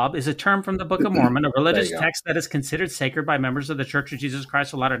Kolob is a term from the Book of Mormon, a religious text that is considered sacred by members of the Church of Jesus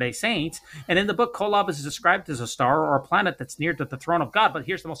Christ of Latter-day Saints. And in the book, Kolob is described as a star or a planet that's near to the throne of God. But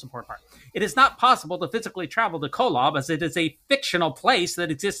here's the most important part. It is not possible to physically travel to Kolob, as it is a fictional place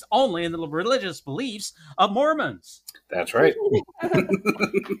that exists only in the religious beliefs of Mormons. That's right.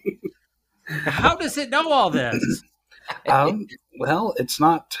 How does it know all this? Well, it's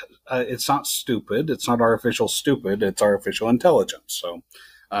not stupid. It's not artificial stupid. It's artificial intelligence. So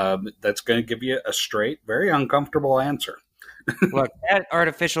that's going to give you a straight, very uncomfortable answer. Look, that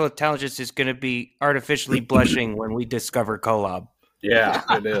artificial intelligence is going to be artificially blushing when we discover Kolob. Yeah,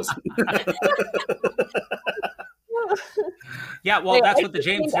 it is. Yeah, well, that's what the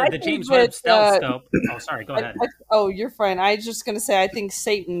James Webb Telescope. Oh, sorry, go ahead. You're fine. I was just going to say, I think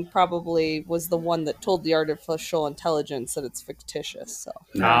Satan probably was the one that told the artificial intelligence that it's fictitious. So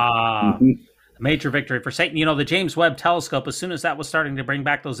major victory for Satan. You know, the James Webb Telescope, as soon as that was starting to bring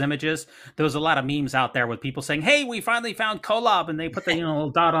back those images, there was a lot of memes out there with people saying, hey, we finally found Kolob, and they put the little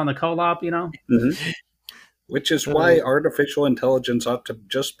dot on the Kolob, you know? Mm-hmm. Which is why artificial intelligence ought to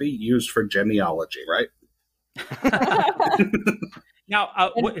just be used for genealogy, right?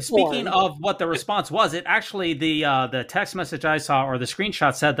 Now, speaking of what the response was, it actually the text message I saw or the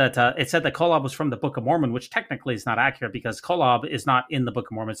screenshot said that it said that Kolob was from the Book of Mormon, which technically is not accurate because Kolob is not in the Book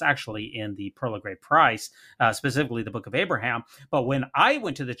of Mormon. It's actually in the Pearl of Great Price, specifically the Book of Abraham. But when I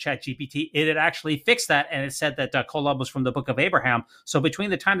went to the ChatGPT, it had actually fixed that, and it said that Kolob was from the Book of Abraham. So between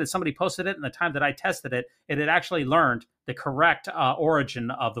the time that somebody posted it and the time that I tested it, it had actually learned the correct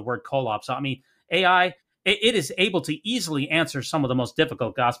origin of the word Kolob. So I mean, AI. It is able to easily answer some of the most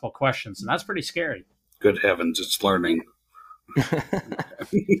difficult gospel questions, and that's pretty scary. Good heavens, it's learning.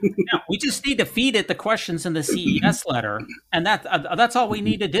 Now, we just need to feed it the questions in the CES letter, and that's all we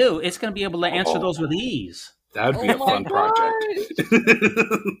need to do. It's going to be able to answer those with ease. That would be a fun project.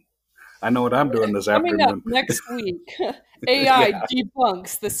 I know what I'm doing this afternoon. Coming up next week, AI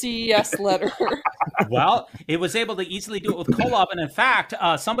debunks the CES letter. Well, it was able to easily do it with Kolob, and in fact,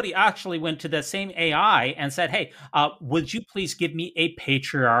 somebody actually went to the same AI and said, hey, would you please give me a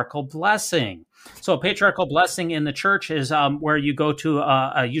patriarchal blessing? So a patriarchal blessing in the church is where you go to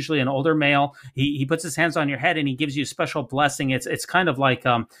usually an older male. He puts his hands on your head and he gives you a special blessing. It's kind of like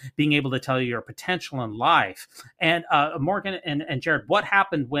being able to tell you your potential in life. And Morgan and Jared, what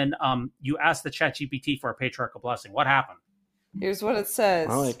happened when you asked the ChatGPT for a patriarchal blessing? What happened? Here's what it says.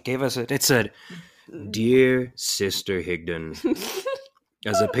 Well, it said, Dear Sister Higdon,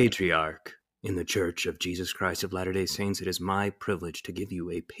 as a patriarch in the Church of Jesus Christ of Latter-day Saints, it is my privilege to give you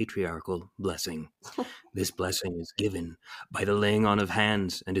a patriarchal blessing. This blessing is given by the laying on of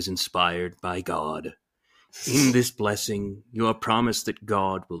hands and is inspired by God. In this blessing, you are promised that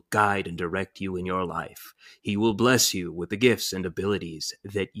God will guide and direct you in your life. He will bless you with the gifts and abilities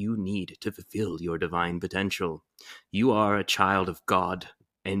that you need to fulfill your divine potential. You are a child of God,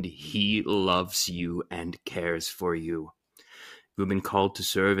 and He loves you and cares for you. You have been called to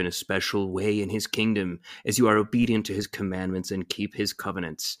serve in a special way in His kingdom. As you are obedient to His commandments and keep His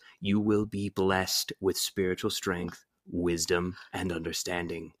covenants, you will be blessed with spiritual strength, wisdom, and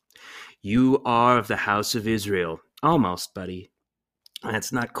understanding. You are of the house of Israel. Almost, buddy.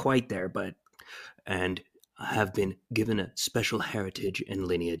 That's not quite there, and have been given a special heritage and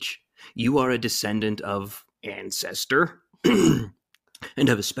lineage. You are a descendant of ancestor and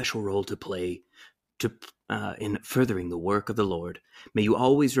have a special role to play in furthering the work of the Lord. May you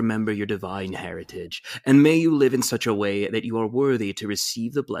always remember your divine heritage, and may you live in such a way that you are worthy to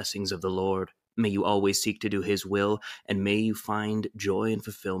receive the blessings of the Lord. May you always seek to do His will, and may you find joy and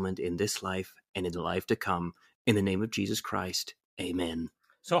fulfillment in this life and in the life to come. In the name of Jesus Christ, amen.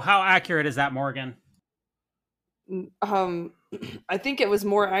 So how accurate is that, Morgan? I think it was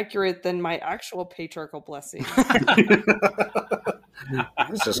more accurate than my actual patriarchal blessing. I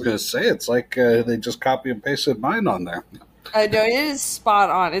was just going to say, it's like they just copy and pasted mine on there. I know, it is spot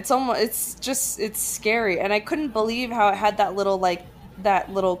on. It's scary. And I couldn't believe how it had that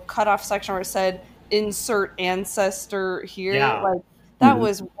little cutoff section where it said insert ancestor here. Yeah. Like that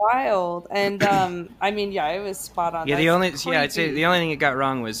was wild. And I mean, yeah, it was spot on. Yeah, I'd say the only thing it got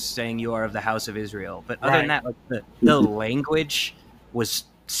wrong was saying you are of the house of Israel. But other than that, like the language was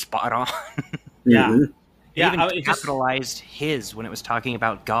spot on. Yeah. Mm-hmm. It even capitalized his when it was talking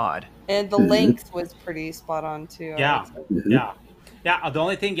about God. And the length was pretty spot on too. Yeah. Yeah, the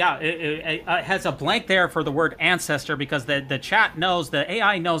only thing, it has a blank there for the word ancestor because the chat knows, the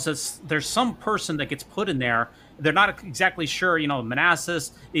AI knows that there's some person that gets put in there. They're not exactly sure,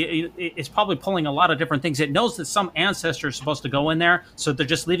 Manassas is probably pulling a lot of different things. It knows that some ancestor is supposed to go in there, so they're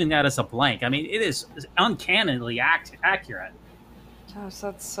just leaving that as a blank. I mean, it is uncannily accurate. Gosh,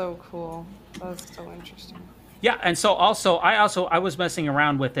 that's so cool. That's so interesting. Yeah, and so I was messing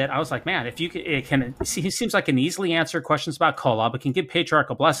around with it. I was like, man, if you can, he seems like it can easily answer questions about Kolob, but can give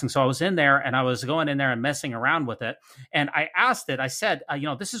patriarchal blessings. So I was in there and I was going in there and messing around with it. And I asked it, I said,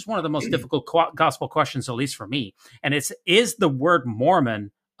 this is one of the most difficult gospel questions, at least for me. And is the word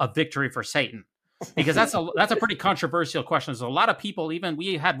Mormon a victory for Satan? Because that's a pretty controversial question. There's a lot of people,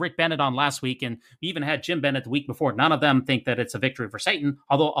 we had Rick Bennett on last week, and we even had Jim Bennett the week before. None of them think that it's a victory for Satan,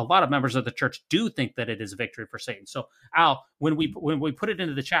 although a lot of members of the church do think that it is a victory for Satan. So, Al, when we put it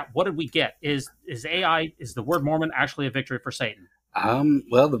into the chat, what did we get? Is the word Mormon actually a victory for Satan?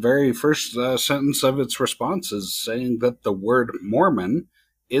 Well, the very first sentence of its response is saying that the word Mormon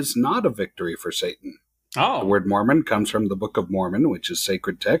is not a victory for Satan. Oh. The word Mormon comes from the Book of Mormon, which is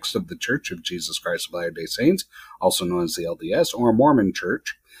sacred text of the Church of Jesus Christ of Latter-day Saints, also known as the LDS, or Mormon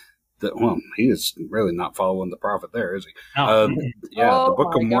Church. Well, he is really not following the prophet there, is he? Oh. The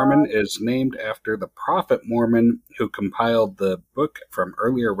Book of Mormon is named after the prophet Mormon, who compiled the book from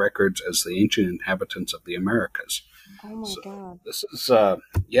earlier records as the ancient inhabitants of the Americas. Oh my God! This is,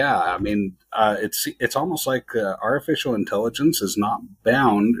 it's almost like artificial intelligence is not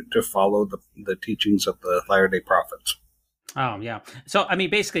bound to follow the teachings of the Latter-day Prophets. Oh, yeah. So, I mean,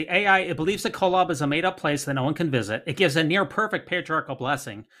 basically, AI, it believes that Kolob is a made-up place that no one can visit. It gives a near-perfect patriarchal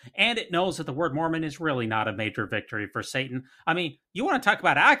blessing, and it knows that the word Mormon is really not a major victory for Satan. I mean, you want to talk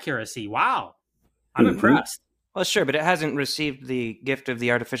about accuracy? Wow. I'm impressed. Well, sure, but it hasn't received the gift of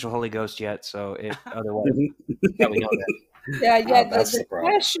the artificial Holy Ghost yet, so it otherwise, yeah, we know that. Yeah. The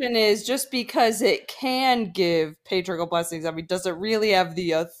question is, just because it can give patriarchal blessings, I mean, does it really have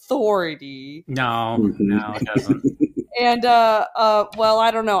the authority? No, it doesn't. And well,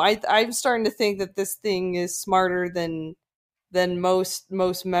 I don't know. I'm starting to think that this thing is smarter than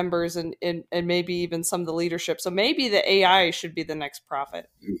most members and maybe even some of the leadership. So maybe the AI should be the next prophet.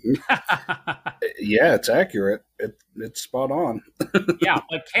 Yeah, it's accurate. It's spot on. Yeah,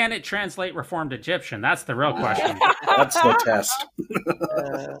 but can it translate Reformed Egyptian? That's the real question. That's the test.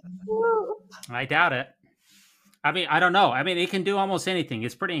 I doubt it. I mean, I don't know. I mean, it can do almost anything.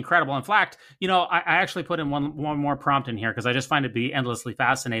 It's pretty incredible. In fact, I actually put in one more prompt in here because I just find it to be endlessly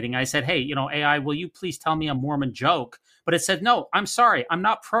fascinating. I said, hey, AI, will you please tell me a Mormon joke? But it said, no, I'm sorry. I'm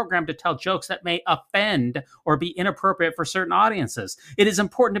not programmed to tell jokes that may offend or be inappropriate for certain audiences. It is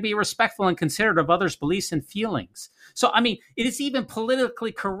important to be respectful and considerate of others' beliefs and feelings. So, I mean, it is even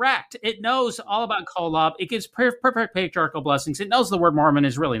politically correct. It knows all about Kolob. It gives perfect patriarchal blessings. It knows the word Mormon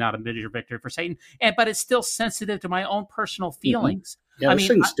is really not a major victory for Satan, but it's still sensitive to my own personal feelings. Mm-hmm. Yeah, this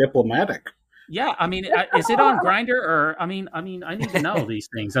thing's diplomatic. Yeah, I mean, is it on Grindr or? I mean, I need to know these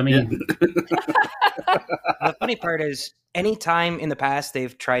things. I mean, the funny part is, anytime in the past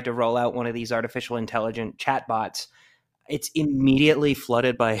they've tried to roll out one of these artificial intelligent chatbots, it's immediately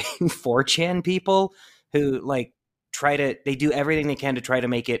flooded by 4chan people who they do everything they can to try to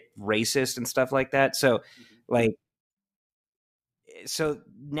make it racist and stuff like that. So, so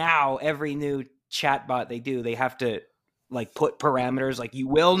now every new chatbot they have to put parameters like you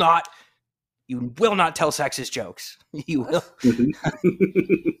will not tell sexist jokes. You will.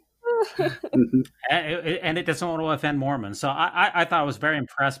 And it doesn't want to offend Mormons. So I thought I was very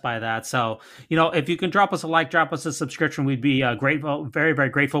impressed by that. So, if you can drop us a like, drop us a subscription, we'd be grateful, very, very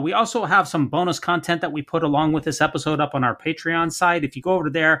grateful. We also have some bonus content that we put along with this episode up on our Patreon site. If you go over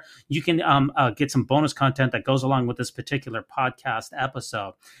there, you can get some bonus content that goes along with this particular podcast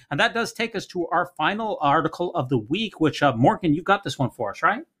episode. And that does take us to our final article of the week, which, Morgan, you got this one for us,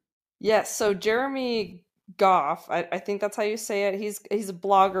 right? Yes. So Jeremy Goff, I think that's how you say it. He's a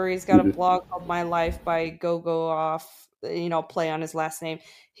blogger. He's got a blog called My Life by Go Off, play on his last name.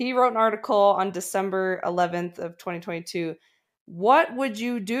 He wrote an article on December 11th of 2022. What would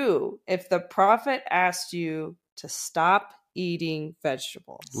you do if the prophet asked you to stop eating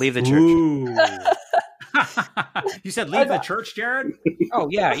vegetables? Leave the church. You said leave the church, Jared? Oh,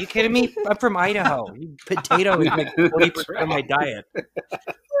 yeah. You kidding me? I'm from Idaho. Potato is like 40% of my diet.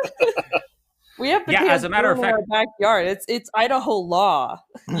 We have potatoes as a matter of fact, in our backyard. It's Idaho law.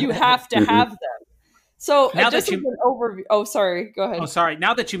 You have to have them. So now just that an overview. Oh, sorry. Go ahead. Oh, sorry.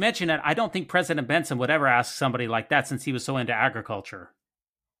 Now that you mention it, I don't think President Benson would ever ask somebody like that since he was so into agriculture.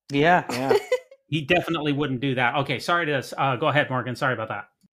 Yeah. He definitely wouldn't do that. Okay, sorry to go ahead, Morgan. Sorry about that.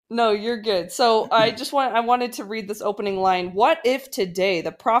 No, you're good. So I wanted to read this opening line. What if today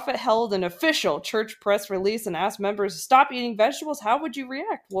the prophet held an official church press release and asked members to stop eating vegetables? How would you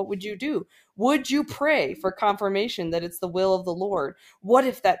react? What would you do? Would you pray for confirmation that it's the will of the Lord? What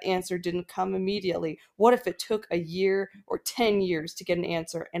if that answer didn't come immediately? What if it took a year or 10 years to get an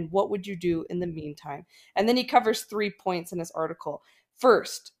answer? And what would you do in the meantime? And then he covers 3 points in his article.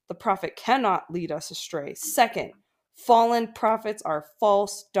 First, the prophet cannot lead us astray. Second, fallen prophets are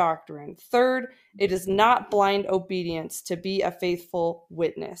false doctrine. Third, it is not blind obedience to be a faithful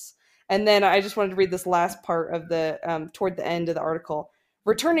witness. And then I just wanted to read this last part of the toward the end of the article.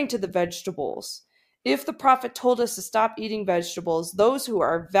 Returning to the vegetables. If the prophet told us to stop eating vegetables, those who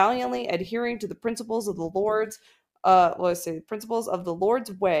are valiantly adhering to the principles of the Lord's principles of the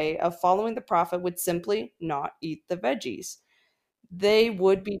Lord's way of following the prophet would simply not eat the veggies. they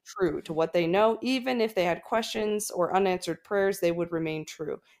would be true to what they know. Even if they had questions or unanswered prayers, they would remain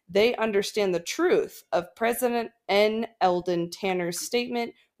true. They understand the truth of President N. Eldon Tanner's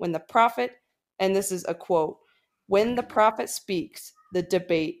statement when the prophet, and this is a quote, when the prophet speaks, the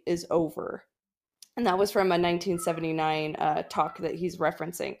debate is over. And that was from a 1979 talk that he's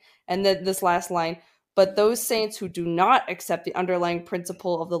referencing. And then this last line, but those saints who do not accept the underlying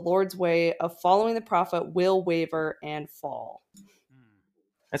principle of the Lord's way of following the prophet will waver and fall.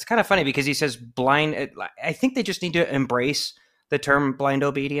 It's kind of funny because he says blind. I think they just need to embrace the term blind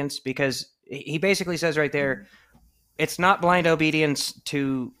obedience, because he basically says right there, it's not blind obedience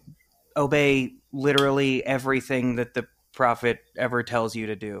to obey literally everything that the prophet ever tells you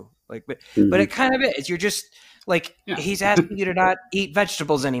to do. Like, but it kind of is. You're just like, he's asking you to not eat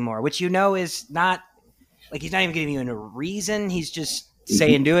vegetables anymore, which is not like, he's not even giving you a reason. He's just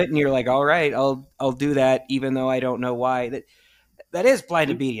saying do it, and you're like, all right, I'll do that, even though I don't know why. That is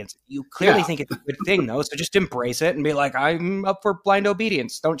blind obedience. You clearly think it's a good thing, though, so just embrace it and be like, I'm up for blind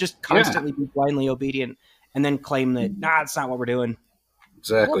obedience. Don't just constantly be blindly obedient and then claim that, it's not what we're doing.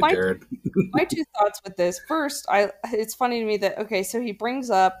 Exactly, Jared. My two thoughts with this. First, it's funny to me that, okay, so he brings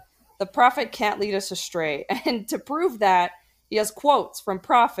up the prophet can't lead us astray. And to prove that, he has quotes from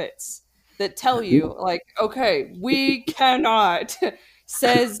prophets that tell you, like, okay, we cannot,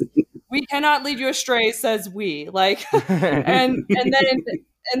 we cannot lead you astray, says we. Like, and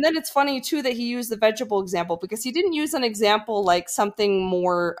then it's funny too that he used the vegetable example, because he didn't use an example like something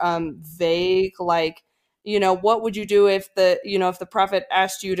more vague, like, what would you do if the prophet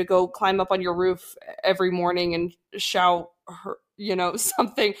asked you to go climb up on your roof every morning and shout,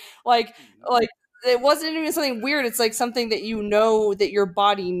 something like it wasn't even something weird. It's like something that that your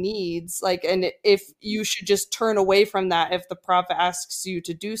body needs, like, and if you should just turn away from that if the prophet asks you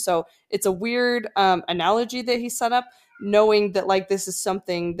to do so. It's a weird analogy that he set up, knowing that like this is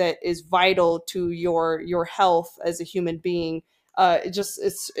something that is vital to your health as a human being.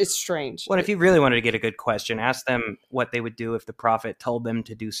 It's strange. Well, if you really wanted to get a good question, ask them what they would do if the prophet told them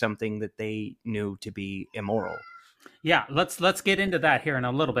to do something that they knew to be immoral. Yeah, let's get into that here in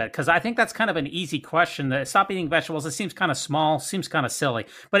a little bit, because I think that's kind of an easy question. Stop eating vegetables. It seems kind of small, seems kind of silly,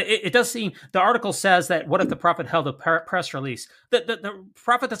 but it does seem. The article says that what if the prophet held a press release? The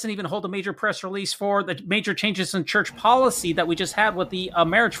prophet doesn't even hold a major press release for the major changes in church policy that we just had with the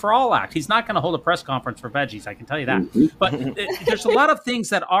Marriage for All Act. He's not going to hold a press conference for veggies, I can tell you that. But there's a lot of things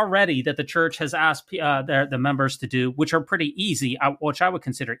that the church has asked the members to do, which are pretty easy, which I would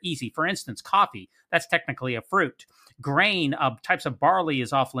consider easy. For instance, coffee. That's technically a fruit. Grain, types of barley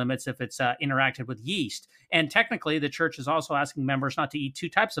is off limits if it's interacted with yeast. And technically, the church is also asking members not to eat two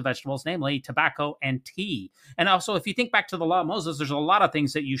types of vegetables, namely tobacco and tea. And also, if you think back to the law of Moses, there's a lot of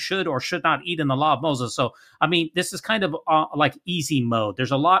things that you should or should not eat in the law of Moses. So, I mean, this is kind of like easy mode.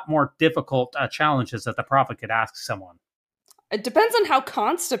 There's a lot more difficult challenges that the prophet could ask someone. It depends on how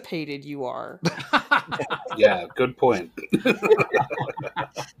constipated you are. Yeah, good point.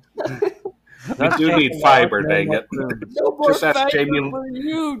 We do need fiber, dang it. No more just ask Jamie for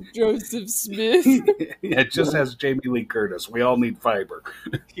you, Joseph Smith. Yeah, just ask Jamie Lee Curtis. We all need fiber.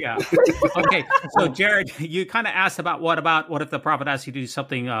 Yeah. Okay. So, Jared, you kind of asked about what if the prophet asks you to do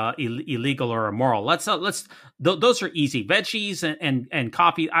something illegal or immoral? Let's those are easy. Veggies and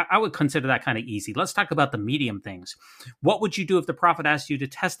coffee, I would consider that kind of easy. Let's talk about the medium things. What would you do if the prophet asked you to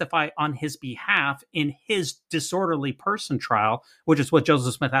testify on his behalf in his disorderly person trial, which is what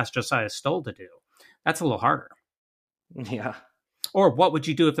Joseph Smith asked Josiah Stoll to do? That's a little harder. Yeah. Or what would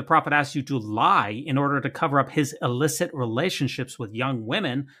you do if the prophet asked you to lie in order to cover up his illicit relationships with young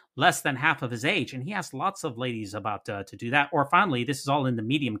women less than half of his age? And he asked lots of ladies about to do that. Or finally, this is all in the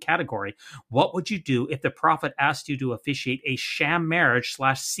medium category. What would you do if the prophet asked you to officiate a sham marriage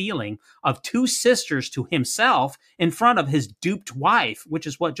 / sealing of two sisters to himself in front of his duped wife, which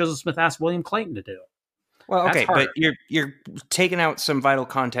is what Joseph Smith asked William Clayton to do? Well, okay, but you're taking out some vital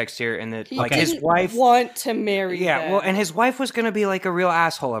context here, in that his wife want to marry. Yeah, them. Well, and his wife was going to be like a real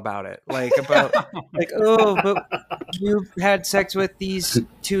asshole about it, like about but you had sex with these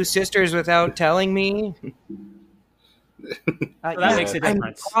two sisters without telling me. That makes a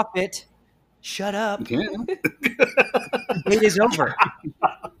difference. I'm a prophet. Shut up. Yeah. It is over.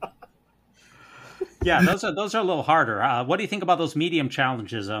 Yeah, those are a little harder. What do you think about those medium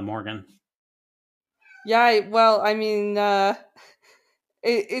challenges, Morgan? Yeah, well, I mean,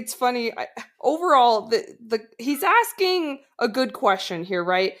 it's funny. Overall, he's asking a good question here,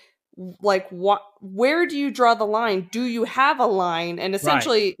 right? like, what, where do you draw the line? Do you have a line? And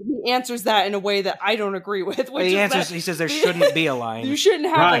essentially he answers that in a way that I don't agree with, which he says there shouldn't be a line. You shouldn't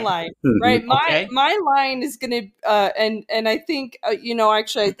have a line, right? My line is going to, and I think,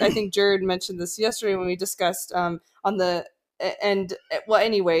 actually, I think Jared mentioned this yesterday when we discussed, on the, and well,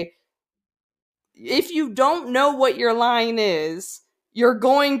 anyway, if you don't know what your line is, you're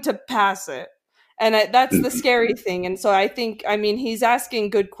going to pass it. And that's the scary thing. And so I think, he's asking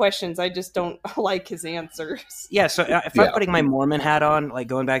good questions. I just don't like his answers. Yeah. So if I'm putting my Mormon hat on, like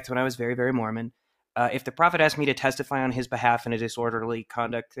going back to when I was very, very Mormon, if the prophet asked me to testify on his behalf in a disorderly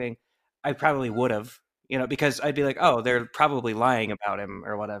conduct thing, I probably would have, because I'd be like, oh, they're probably lying about him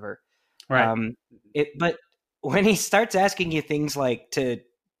or whatever. Right. But when he starts asking you things like to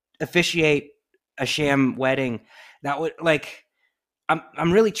officiate a sham wedding, that would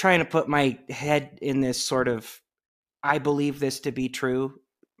I'm really trying to put my head in this sort of, I believe this to be true,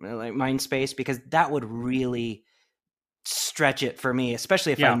 like mind space, because that would really stretch it for me,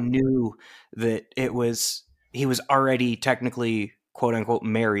 especially if I knew that he was already technically, quote unquote,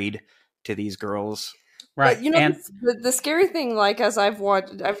 married to these girls. Right. But, and the scary thing, like, as I've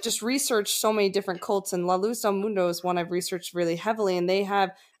just researched so many different cults, and La Luz del Mundo is one I've researched really heavily, and they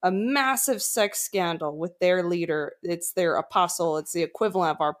have a massive sex scandal with their leader. It's their apostle. It's the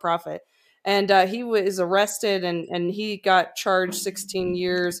equivalent of our prophet. And he was arrested, and he got charged 16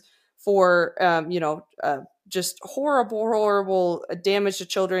 years for, just horrible damage to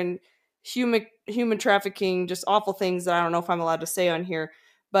children, human trafficking, just awful things that I don't know if I'm allowed to say on here.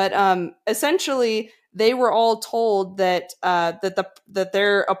 But essentially, they were all told that that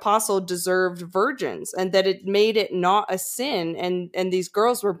their apostle deserved virgins, and that it made it not a sin. And these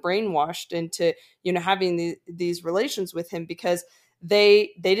girls were brainwashed into having these relations with him because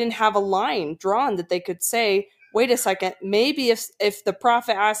they didn't have a line drawn that they could say, wait a second, maybe if the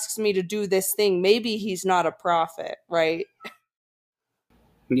prophet asks me to do this thing, maybe he's not a prophet, right?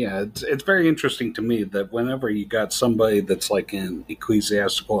 Yeah, it's very interesting to me that whenever you got somebody that's like an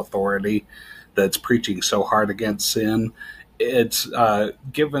ecclesiastical authority that's preaching so hard against sin, it's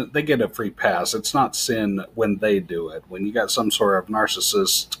they get a free pass. It's not sin when they do it. When you got some sort of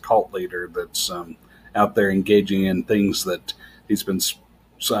narcissist cult leader that's out there engaging in things that he's been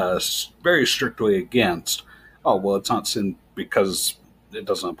very strictly against, oh, well, it's not sin because it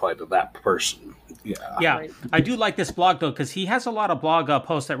doesn't apply to that person. Yeah. Right. I do like this blog, though, because he has a lot of blog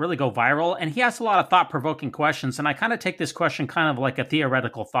posts that really go viral, and he has a lot of thought-provoking questions, and I kind of take this question kind of like a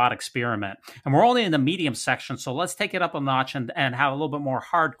theoretical thought experiment. And we're only in the medium section, so let's take it up a notch and have a little bit more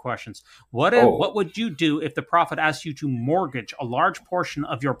hard questions. What would you do if the prophet asked you to mortgage a large portion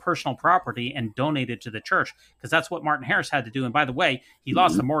of your personal property and donate it to the church? Because that's what Martin Harris had to do. And by the way, he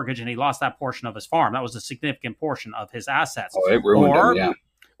lost the mortgage, and he lost that portion of his farm. That was a significant portion of his assets. Oh, it ruined him, yeah.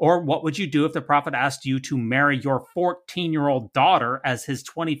 Or what would you do if the prophet asked you to marry your 14-year-old daughter as his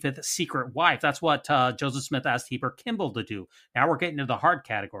 25th secret wife? That's what Joseph Smith asked Heber Kimball to do. Now we're getting into the hard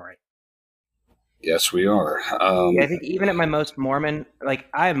category. Yes, we are. I think even at my most Mormon, like,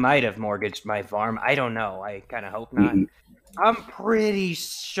 I might have mortgaged my farm. I don't know. I kind of hope not. I'm pretty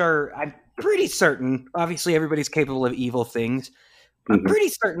certain. Obviously, everybody's capable of evil things. I'm pretty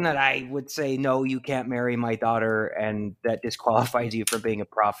certain that I would say, no, you can't marry my daughter, and that disqualifies you from being a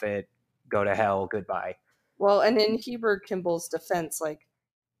prophet. Go to hell. Goodbye. Well, and in Heber Kimball's defense, like,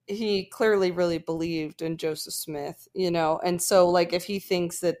 he clearly really believed in Joseph Smith, and so, like, if he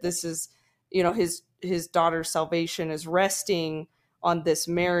thinks that this is, his daughter's salvation is resting on this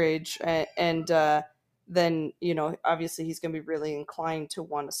marriage, and then, obviously he's going to be really inclined to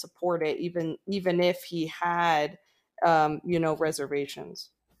want to support it, even if he had reservations.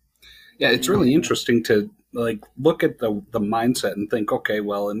 Yeah, it's really interesting to look at the mindset and think, okay,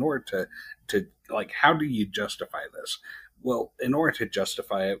 well, in order to how do you justify this? Well, in order to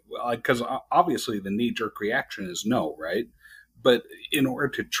justify it, because obviously the knee-jerk reaction is no, right? But in order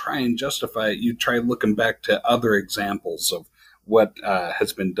to try and justify it, you try looking back to other examples of what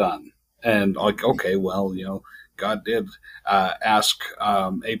has been done, and okay, well, God did ask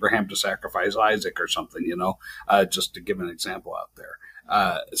Abraham to sacrifice Isaac or something, just to give an example out there.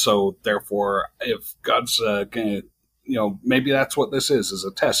 So therefore, if God's going to, maybe that's what this is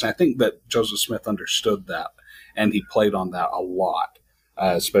a test. And I think that Joseph Smith understood that, and he played on that a lot,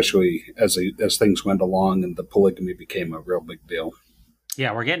 especially as things went along and the polygamy became a real big deal.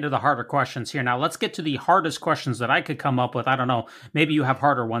 Yeah, we're getting to the harder questions here. Now, let's get to the hardest questions that I could come up with. I don't know, maybe you have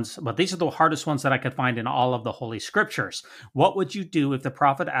harder ones, but these are the hardest ones that I could find in all of the Holy Scriptures. What would you do if the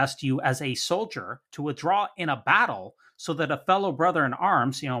prophet asked you as a soldier to withdraw in a battle so that a fellow brother in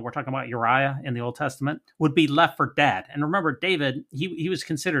arms, we're talking about Uriah in the Old Testament, would be left for dead? And remember, David, he was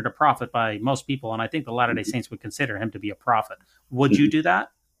considered a prophet by most people, and I think the Latter-day Saints would consider him to be a prophet. Would you do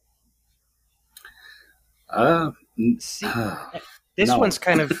that? This one's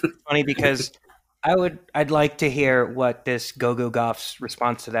kind of funny because I'd like to hear what this Go-Go Goff's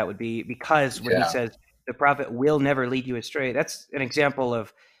response to that would be, because when he says the prophet will never lead you astray, that's an example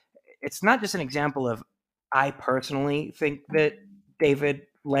of, it's not just an example of, I personally think that David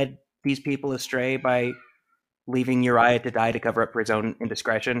led these people astray by leaving Uriah to die to cover up for his own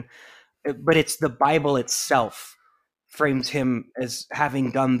indiscretion, but it's the Bible itself frames him as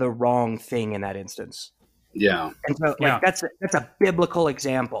having done the wrong thing in that instance. Yeah. And so that's a biblical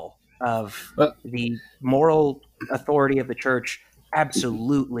example of the moral authority of the church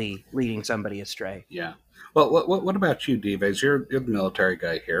absolutely leading somebody astray. Yeah. Well, what about you, Dives? You're the military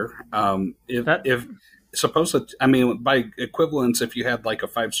guy here. If suppose that, I mean, by equivalence, if you had like a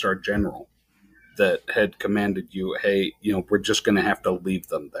 5-star general that had commanded you, hey, we're just going to have to leave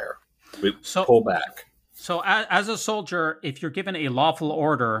them there. Pull back. So as a soldier, if you're given a lawful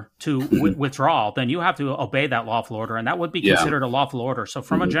order to withdraw, then you have to obey that lawful order, and that would be considered a lawful order. So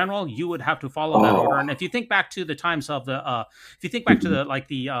from a general, you would have to follow that order. And if you think back to the times of the,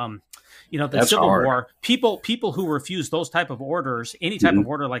 the Civil War, people who refuse those type of orders, any type of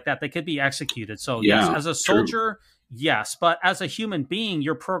order like that, they could be executed. So yes, as a soldier, yes, but as a human being,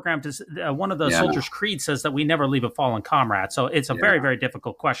 you're programmed to. One of the soldiers' creed says that we never leave a fallen comrade. So it's a very, very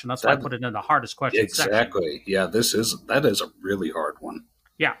difficult question. That's why I put it in the hardest question section. Exactly. Yeah, that is a really hard one.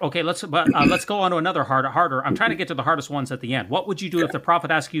 Yeah. Okay. Let's go on to another harder. I'm trying to get to the hardest ones at the end. What would you do if the prophet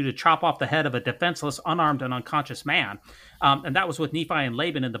asked you to chop off the head of a defenseless, unarmed, and unconscious man? And that was with Nephi and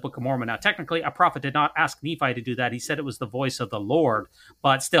Laban in the Book of Mormon. Now, technically, a prophet did not ask Nephi to do that. He said it was the voice of the Lord.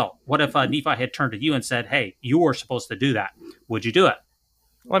 But still, what if Nephi had turned to you and said, "Hey, you were supposed to do that"? Would you do it?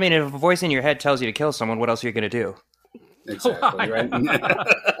 Well, I mean, if a voice in your head tells you to kill someone, what else are you going to do? Exactly, right?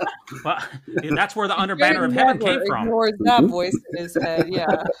 Well, that's where the under banner of heaven came from. Ignores that voice in his head,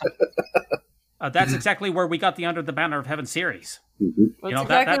 yeah. That's exactly where we got the Under the Banner of Heaven series. That's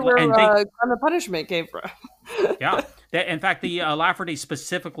exactly where Crime and Punishment came from. Yeah. In fact, the Lafferty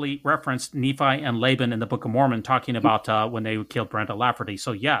specifically referenced Nephi and Laban in the Book of Mormon, talking about when they killed Brenda Lafferty.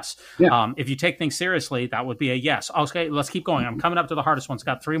 So yes, if you take things seriously, that would be a yes. Okay, let's keep going. I'm coming up to the hardest ones.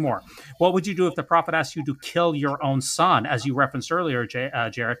 Got 3 more. What would you do if the prophet asked you to kill your own son, as you referenced earlier,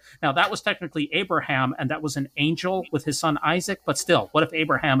 Jared? Now, that was technically Abraham, and that was an angel with his son Isaac. But still, what if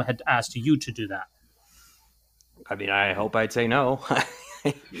Abraham had asked you to do that? I mean, I hope I'd say no.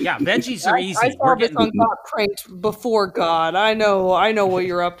 Yeah, veggies are easy. I saw this on God pranked before God. I know what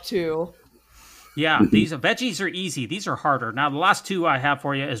you're up to. Yeah, these veggies are easy. These are harder. Now, the last 2 I have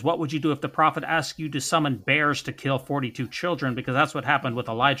for you is, what would you do if the prophet asked you to summon bears to kill 42 children? Because that's what happened with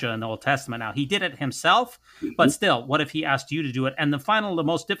Elijah in the Old Testament. Now, he did it himself, but still, what if he asked you to do it? And the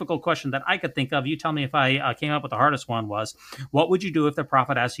most difficult question that I could think of, you tell me if I came up with the hardest one, was, what would you do if the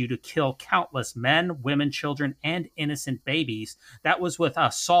prophet asked you to kill countless men, women, children, and innocent babies? That was with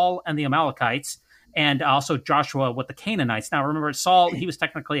Saul and the Amalekites, and also Joshua with the Canaanites. Now, remember, Saul, he was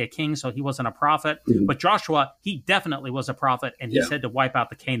technically a king, so he wasn't a prophet. But Joshua, he definitely was a prophet, and he said to wipe out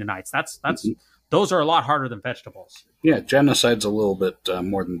the Canaanites. Those are a lot harder than vegetables. Yeah, genocide's a little bit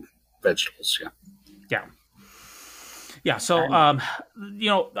more than vegetables, Yeah. Yeah, so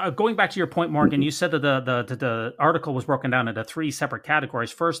going back to your point, Morgan, you said that the article was broken down into 3 separate categories.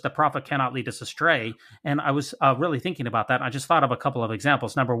 First, the prophet cannot lead us astray, and I was really thinking about that. And I just thought of a couple of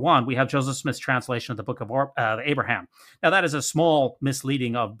examples. Number 1, we have Joseph Smith's translation of the Book of Abraham. Now, that is a small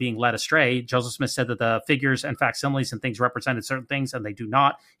misleading of being led astray. Joseph Smith said that the figures and facsimiles and things represented certain things, and they do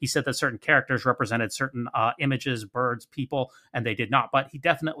not. He said that certain characters represented certain images, birds, people, and they did not. But he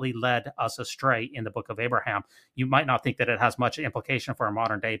definitely led us astray in the Book of Abraham. You might not think that it has much implication for our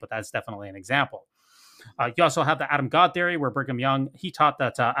modern day, but that's definitely an example. You also have the Adam God theory, where Brigham Young, he taught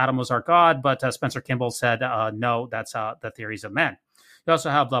that Adam was our God, but Spencer Kimball said, no, that's the theories of men. You also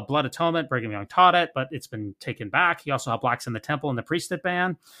have the blood atonement. Brigham Young taught it, but it's been taken back. You also have blacks in the temple and the priesthood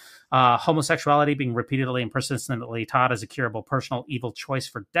ban. Homosexuality being repeatedly and persistently taught as a curable personal evil choice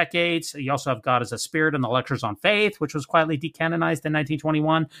for decades. You also have God as a spirit in the Lectures on Faith, which was quietly decanonized in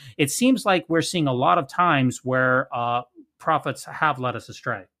 1921. It seems like we're seeing a lot of times where prophets have led us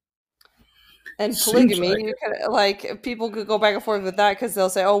astray. And polygamy, people could go back and forth with that, because they'll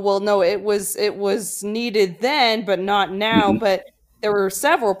say, "Oh, well, no, it was needed then, but not now." But there were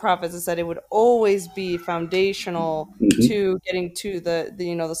several prophets that said it would always be foundational to getting to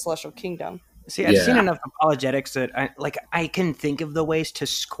the celestial kingdom. See, I've seen enough apologetics that I can think of the ways to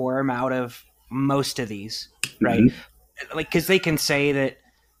squirm out of most of these, right? Like, because they can say that,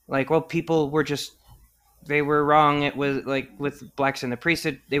 like, well, people were just, they were wrong. It was like with blacks in the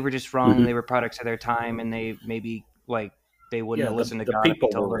priesthood, they were just wrong. They were products of their time, and they maybe like they wouldn't have listened to God. People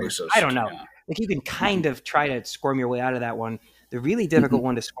were racist. I don't know. Yeah. Like, you can kind of try to squirm your way out of that one. The really difficult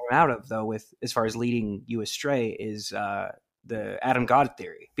one to squirm out of, though, with as far as leading you astray, is the Adam God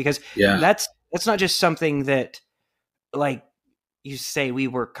theory, because that's not just something that, like, you say we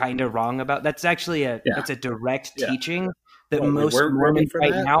were kind of wrong about. That's actually it's a direct teaching that most Mormons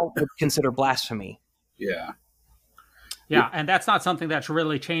right now would consider blasphemy. Yeah, and that's not something that should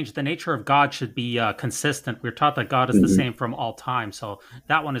really change. The nature of God should be consistent. We're taught that God is the same from all time. So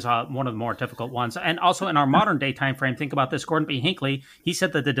that one is one of the more difficult ones. And also in our modern day time frame, think about this. Gordon B. Hinckley, he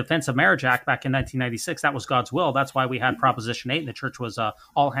said that the Defense of Marriage Act back in 1996, that was God's will. That's why we had Proposition 8, and the church was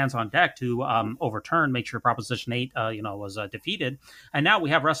all hands on deck to overturn, make sure Proposition 8 was defeated. And now we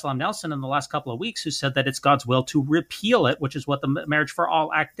have Russell M. Nelson in the last couple of weeks who said that it's God's will to repeal it, which is what the Marriage for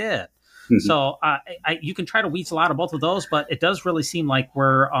All Act did. So you can try to weasel out of both of those, but it does really seem like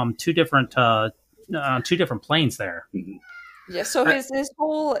we're two different planes there. Yeah. So his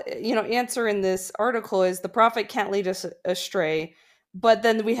whole answer in this article is the prophet can't lead us astray, but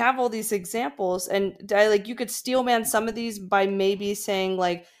then we have all these examples, and like you could steel man some of these by maybe saying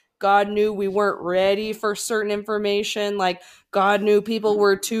like God knew we weren't ready for certain information, like God knew people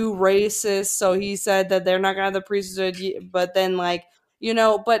were too racist, so he said that they're not gonna have the priesthood, but then like.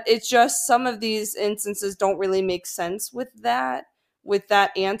 But it's just some of these instances don't really make sense with that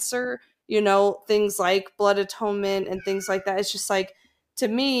answer, things like blood atonement and things like that. It's just like, to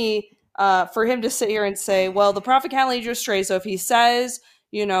me, for him to sit here and say, well, the prophet can't lead you astray. So if he says,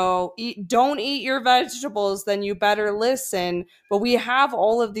 don't eat your vegetables, then you better listen. But we have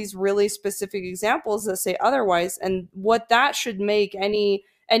all of these really specific examples that say otherwise. And what that should make any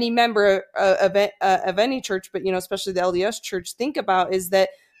member of any church, but especially the LDS church, think about is that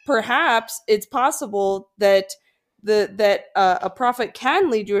perhaps it's possible that a prophet can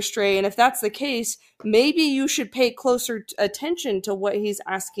lead you astray, and if that's the case, maybe you should pay closer attention to what he's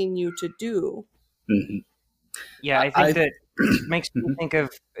asking you to do. Yeah, I think that makes me think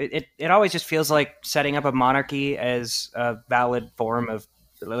of it. It always just feels like setting up a monarchy as a valid form of,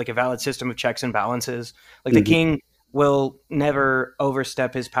 like, a valid system of checks and balances. Like the king will never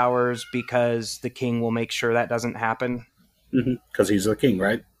overstep his powers because the king will make sure that doesn't happen. Because he's the king,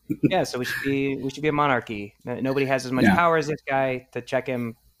 right? Yeah, so we should be a monarchy. Nobody has as much power as this guy to check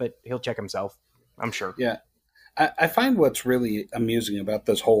him, but he'll check himself, I'm sure. Yeah. I find what's really amusing about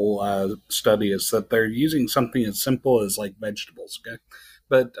this whole study is that they're using something as simple as like vegetables, okay?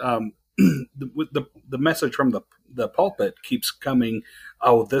 But the message from the pulpit keeps coming,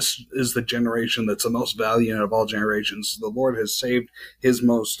 oh, this is the generation that's the most valiant of all generations. The Lord has saved his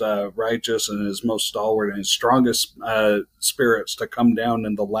most righteous and his most stalwart and his strongest spirits to come down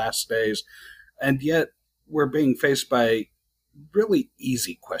in the last days. And yet we're being faced by really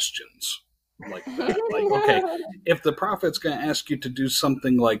easy questions like that. Like, okay, if the prophet's going to ask you to do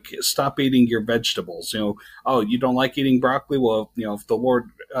something like stop eating your vegetables, oh, you don't like eating broccoli? Well, if the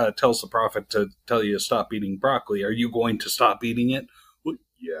Lord tells the prophet to tell you to stop eating broccoli, are you going to stop eating it? Well,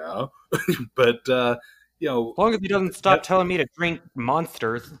 yeah. But, as long as he doesn't stop telling me to drink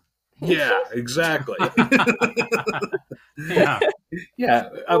Monsters. Yeah, exactly. Yeah. Yeah.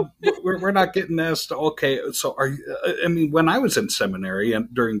 We're not getting asked, okay, so are you, when I was in seminary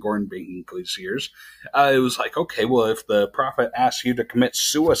and during Gordon B. Hinckley's years, it was like, okay, well, if the prophet asks you to commit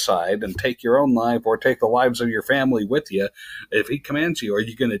suicide and take your own life or take the lives of your family with you, if he commands you, are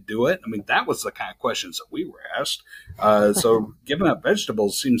you going to do it? That was the kind of questions that we were asked. So giving up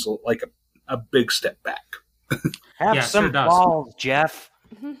vegetables seems like a big step back. Have some balls, Jeff.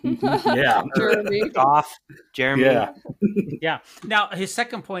 Yeah. Jeremy. Off, Jeremy. Yeah. Yeah. Now, his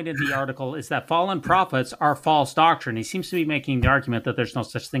second point in the article is that fallen prophets are false doctrine. He seems to be making the argument that there's no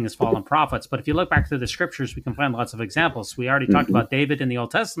such thing as fallen prophets. But if you look back through the scriptures, we can find lots of examples. We already talked about David in the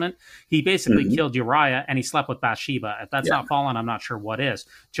Old Testament. He basically killed Uriah and he slept with Bathsheba. If that's not fallen, I'm not sure what is.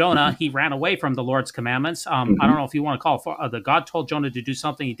 Jonah, he ran away from the Lord's commandments. I don't know if you want to call it the God told Jonah to do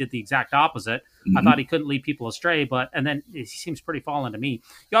something. He did the exact opposite. I thought he couldn't lead people astray, and then he seems pretty fallen to me.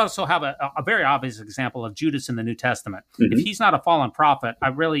 You also have a very obvious example of Judas in the New Testament. If he's not a fallen prophet, I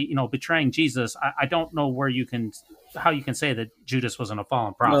really, betraying Jesus, I don't know how you can say that Judas wasn't a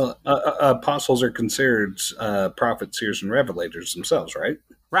fallen prophet. Well, apostles are considered prophets, seers, and revelators themselves, right?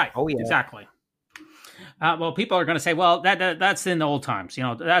 Right. Oh, yeah. Exactly. Well, people are going to say, well, that's in the old times.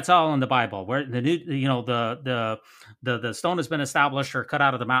 That's all in the Bible. Where the new, the stone has been established or cut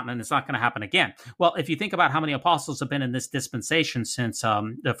out of the mountain, and it's not going to happen again. Well, if you think about how many apostles have been in this dispensation since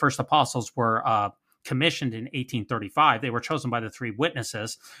the first apostles were commissioned in 1835, they were chosen by the three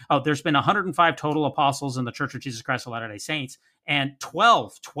witnesses. There's been 105 total apostles in the Church of Jesus Christ of Latter-day Saints, and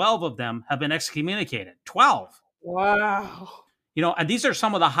 12 of them have been excommunicated. 12. Wow. And these are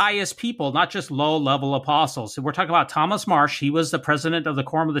some of the highest people, not just low-level apostles. So we're talking about Thomas Marsh. He was the president of the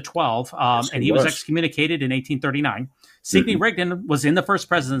Quorum of the 12, and he was excommunicated in 1839. Sidney Rigdon was in the first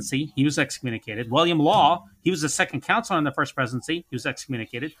presidency. He was excommunicated. William Law, he was the second counselor in the first presidency. He was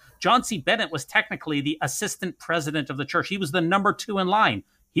excommunicated. John C. Bennett was technically the assistant president of the church. He was the number 2 in line.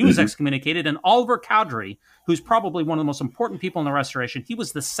 He was excommunicated. And Oliver Cowdery, who's probably one of the most important people in the Restoration, he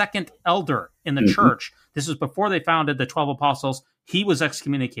was the second elder in the church. This was before they founded the 12 apostles. He was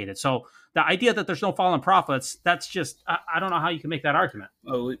excommunicated. So the idea that there's no fallen prophets, that's just, I don't know how you can make that argument.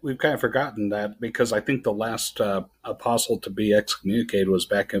 Well, we've kind of forgotten that because I think the last apostle to be excommunicated was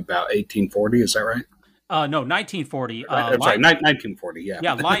back in about 1840. Is that right? No, 1940. I'm sorry, 1940, yeah.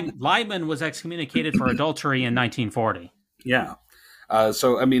 Yeah, Lyman was excommunicated for adultery in 1940. Yeah.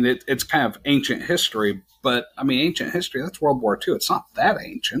 So, I mean, it's kind of ancient history, but, I mean, ancient history, that's World War II. It's not that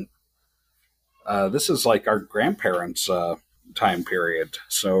ancient. This is like our grandparents' time period.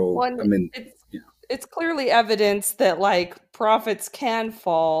 So, well, I mean, it's clearly evidence that, like, prophets can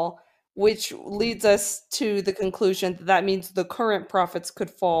fall, which leads us to the conclusion that means the current prophets could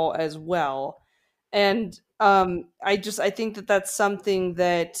fall as well. And I think that that's something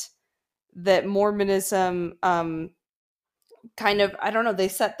that Mormonism kind of, I don't know, they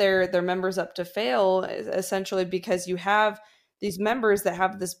set their members up to fail, essentially, because you have these members that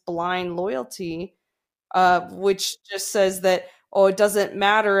have this blind loyalty, which just says that, it doesn't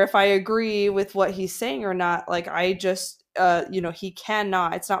matter if I agree with what he's saying or not. Like, I just, he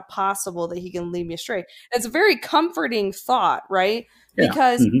cannot, it's not possible that he can lead me astray. It's a very comforting thought, right? Yeah.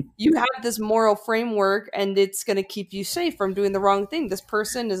 Because you have this moral framework and it's going to keep you safe from doing the wrong thing. This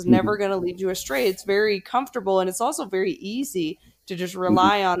person is never going to lead you astray. It's very comfortable, and it's also very easy to just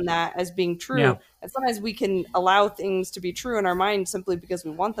rely on that as being true. Yeah. And sometimes we can allow things to be true in our mind simply because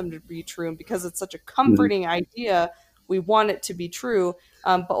we want them to be true, and because it's such a comforting idea, we want it to be true.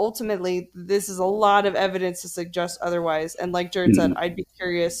 But ultimately, this is a lot of evidence to suggest otherwise. And like Jared said, I'd be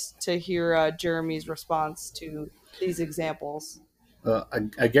curious to hear Jeremy's response to these examples.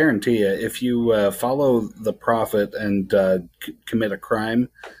 I guarantee you, if you follow the prophet and commit a crime,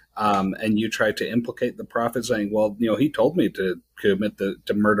 and you try to implicate the prophet, saying, "Well, he told me to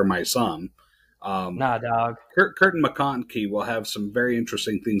murder my son," nah, dog. Curtin McConkie will have some very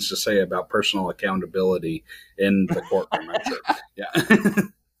interesting things to say about personal accountability in the courtroom. I'm sure. Yeah.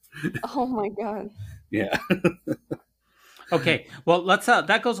 Oh my God. Yeah. Okay, well, let's.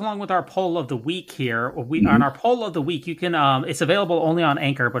 That goes along with our poll of the week here. On our poll of the week, you can. It's available only on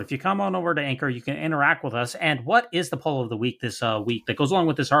Anchor, but if you come on over to Anchor, you can interact with us. And what is the poll of the week this week that goes along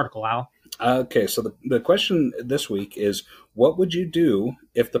with this article, Al? Okay, so the question this week is, what would you do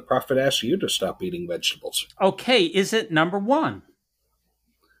if the prophet asked you to stop eating vegetables? Okay, is it number 1?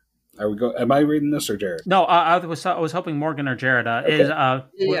 Am I reading this or Jared? No, I was hoping Morgan or Jared. Okay.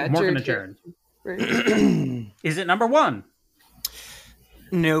 Morgan or Jared? Is it number 1?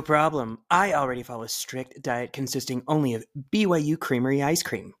 No problem. I already follow a strict diet consisting only of BYU Creamery ice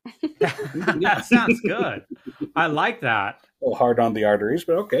cream. That sounds good. I like that. A little hard on the arteries,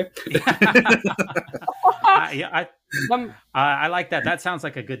 but okay. I like that. That sounds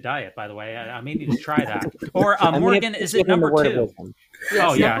like a good diet, by the way. I may need to try that. Or Morgan, is it number 2?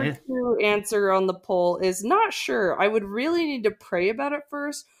 Yes, number 2 answer on the poll is not sure. I would really need to pray about it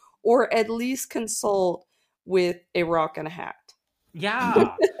first, or at least consult with a rock and a hat.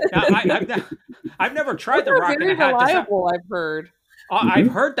 Yeah, I've never tried the rock and a hat. Reliable, I've heard. I've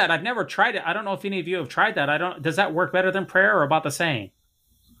heard that. I've never tried it. I don't know if any of you have tried that. Does that work better than prayer, or about the same?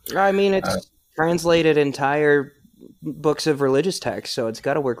 I mean, it's translated entire books of religious texts, so it's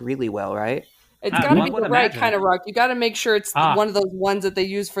got to work really well, right? It's got to be the right kind of rock. You got to make sure it's one of those ones that they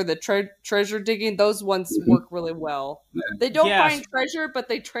use for the treasure digging. Those ones work really well. They don't find treasure, but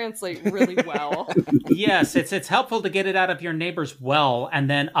they translate really well. Yes, it's helpful to get it out of your neighbor's well and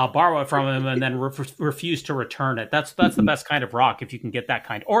then borrow it from him and then refuse to return it. That's the best kind of rock if you can get that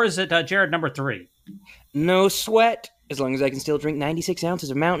kind. Or is it Jared number 3? No sweat. As long as I can still drink 96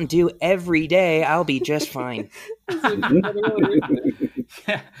 ounces of Mountain Dew every day, I'll be just fine.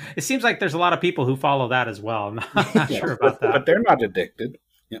 Yeah, it seems like there's a lot of people who follow that as well. I'm not sure about that. But they're not addicted.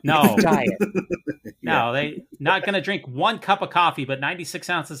 No. Diet. No, they not going to drink 1 cup of coffee, but 96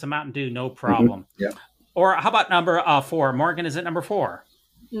 ounces of Mountain Dew, no problem. Yeah. Or how about number 4? Morgan, is it number 4?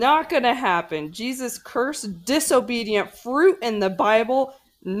 Not gonna happen. Jesus cursed disobedient fruit in the Bible,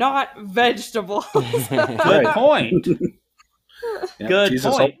 not vegetables. Good point. Yeah, Good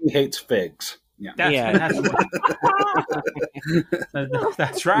Jesus point. only hates figs. Yeah.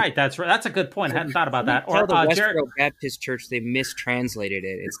 That's right. That's a good point. I hadn't thought about that. Or the Westboro Baptist Church, they mistranslated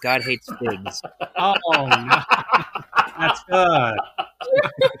it. It's God hates figs. Oh, no. That's good.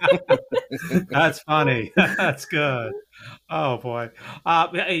 That's funny. That's good. Oh, boy.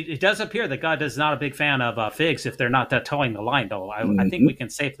 It does appear that God is not a big fan of figs if they're not towing the line, though. I think we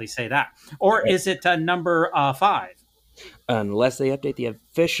can safely say that. Or is it number 5? Unless they update the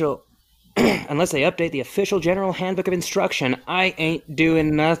official... Unless they update the official General Handbook of Instruction, I ain't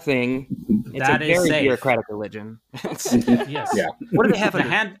doing nothing. It's a very bureaucratic religion. Yes. Yeah. What do they have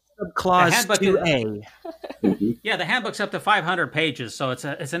in Clause 2A? Yeah, the handbook's up to 500 pages, so it's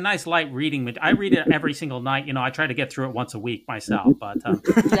a nice light reading. I read it every single night. I try to get through it once a week myself. But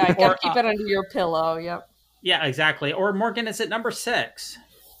yeah, I gotta keep it under your pillow. Yep. Yeah, exactly. Or Morgan, is it number 6?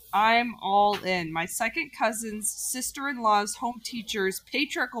 I'm all in. My second cousin's sister-in-law's home teacher's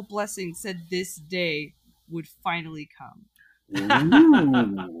patriarchal blessing said this day would finally come.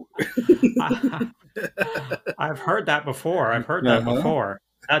 I've heard that before.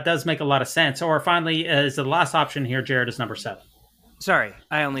 That does make a lot of sense. Or finally, is the last option here, Jared, is number 7. Sorry,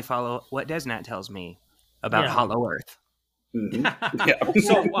 I only follow what Desnat tells me about Hollow Earth. Mm-hmm.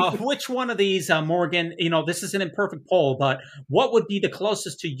 So which one of these, Morgan, this is an imperfect poll, but what would be the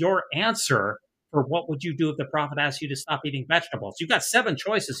closest to your answer for what would you do if the prophet asked you to stop eating vegetables? You've got 7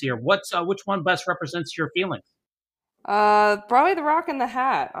 choices here. Which one best represents your feelings? Probably the Rock and the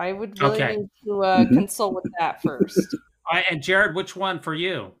Hat. I would really need to consult with that first. And Jared, which one for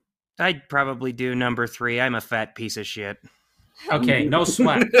you? I'd probably do number 3. I'm a fat piece of shit. Okay, no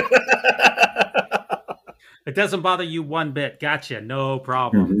sweat. It doesn't bother you one bit. Gotcha. No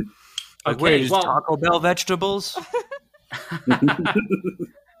problem. Mm-hmm. Okay, Taco Bell vegetables?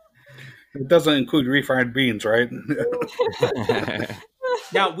 It doesn't include refried beans, right?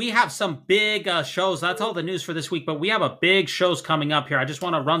 Now, we have some big shows. That's all the news for this week, but we have a big shows coming up here. I just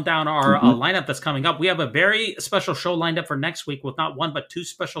want to run down our lineup that's coming up. We have a very special show lined up for next week with not one, but 2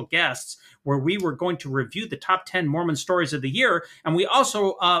 special guests where we were going to review the top 10 Mormon stories of the year. And we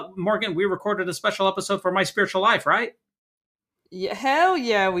also, Morgan, we recorded a special episode for My Spiritual Life, right? Yeah, hell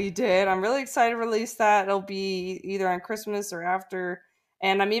yeah, we did. I'm really excited to release that. It'll be either on Christmas or after.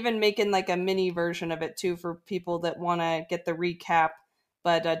 And I'm even making like a mini version of it too for people that want to get the recap,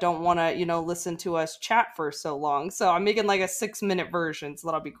 but don't want to, listen to us chat for so long. So I'm making like a 6-minute version, so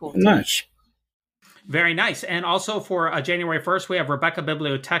that'll be cool too. Nice. Very nice. And also for January 1st, we have Rebecca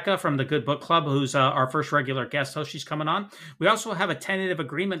Biblioteca from the Good Book Club, who's our first regular guest host. She's coming on. We also have a tentative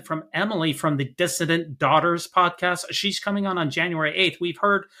agreement from Emily from the Dissident Daughters podcast. She's coming on January 8th. We've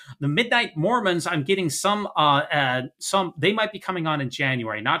heard the Midnight Mormons. I'm getting some, they might be coming on in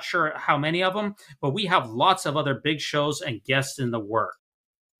January. Not sure how many of them, but we have lots of other big shows and guests in the works.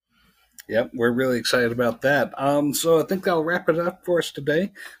 Yep, we're really excited about that. So I think that'll wrap it up for us today. I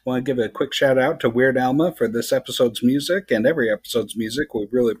want to give a quick shout out to Weird Alma for this episode's music and every episode's music. We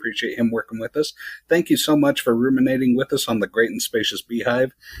really appreciate him working with us. Thank you so much for ruminating with us on the Great and Spacious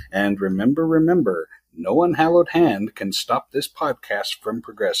Beehive. And remember, no unhallowed hand can stop this podcast from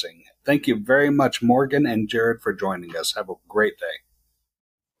progressing. Thank you very much, Morgan and Jared, for joining us. Have a great day.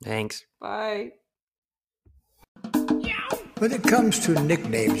 Thanks. Bye. When it comes to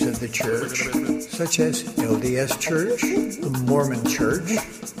nicknames of the church, such as LDS Church, the Mormon Church,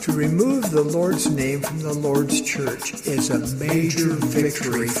 to remove the Lord's name from the Lord's church is a major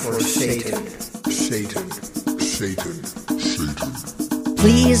victory for Satan. Satan.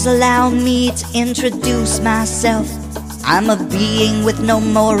 Please allow me to introduce myself. I'm a being with no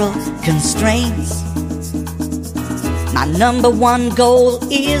moral constraints. My number 1 goal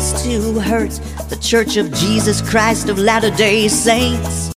is to hurt the Church of Jesus Christ of Latter-day Saints.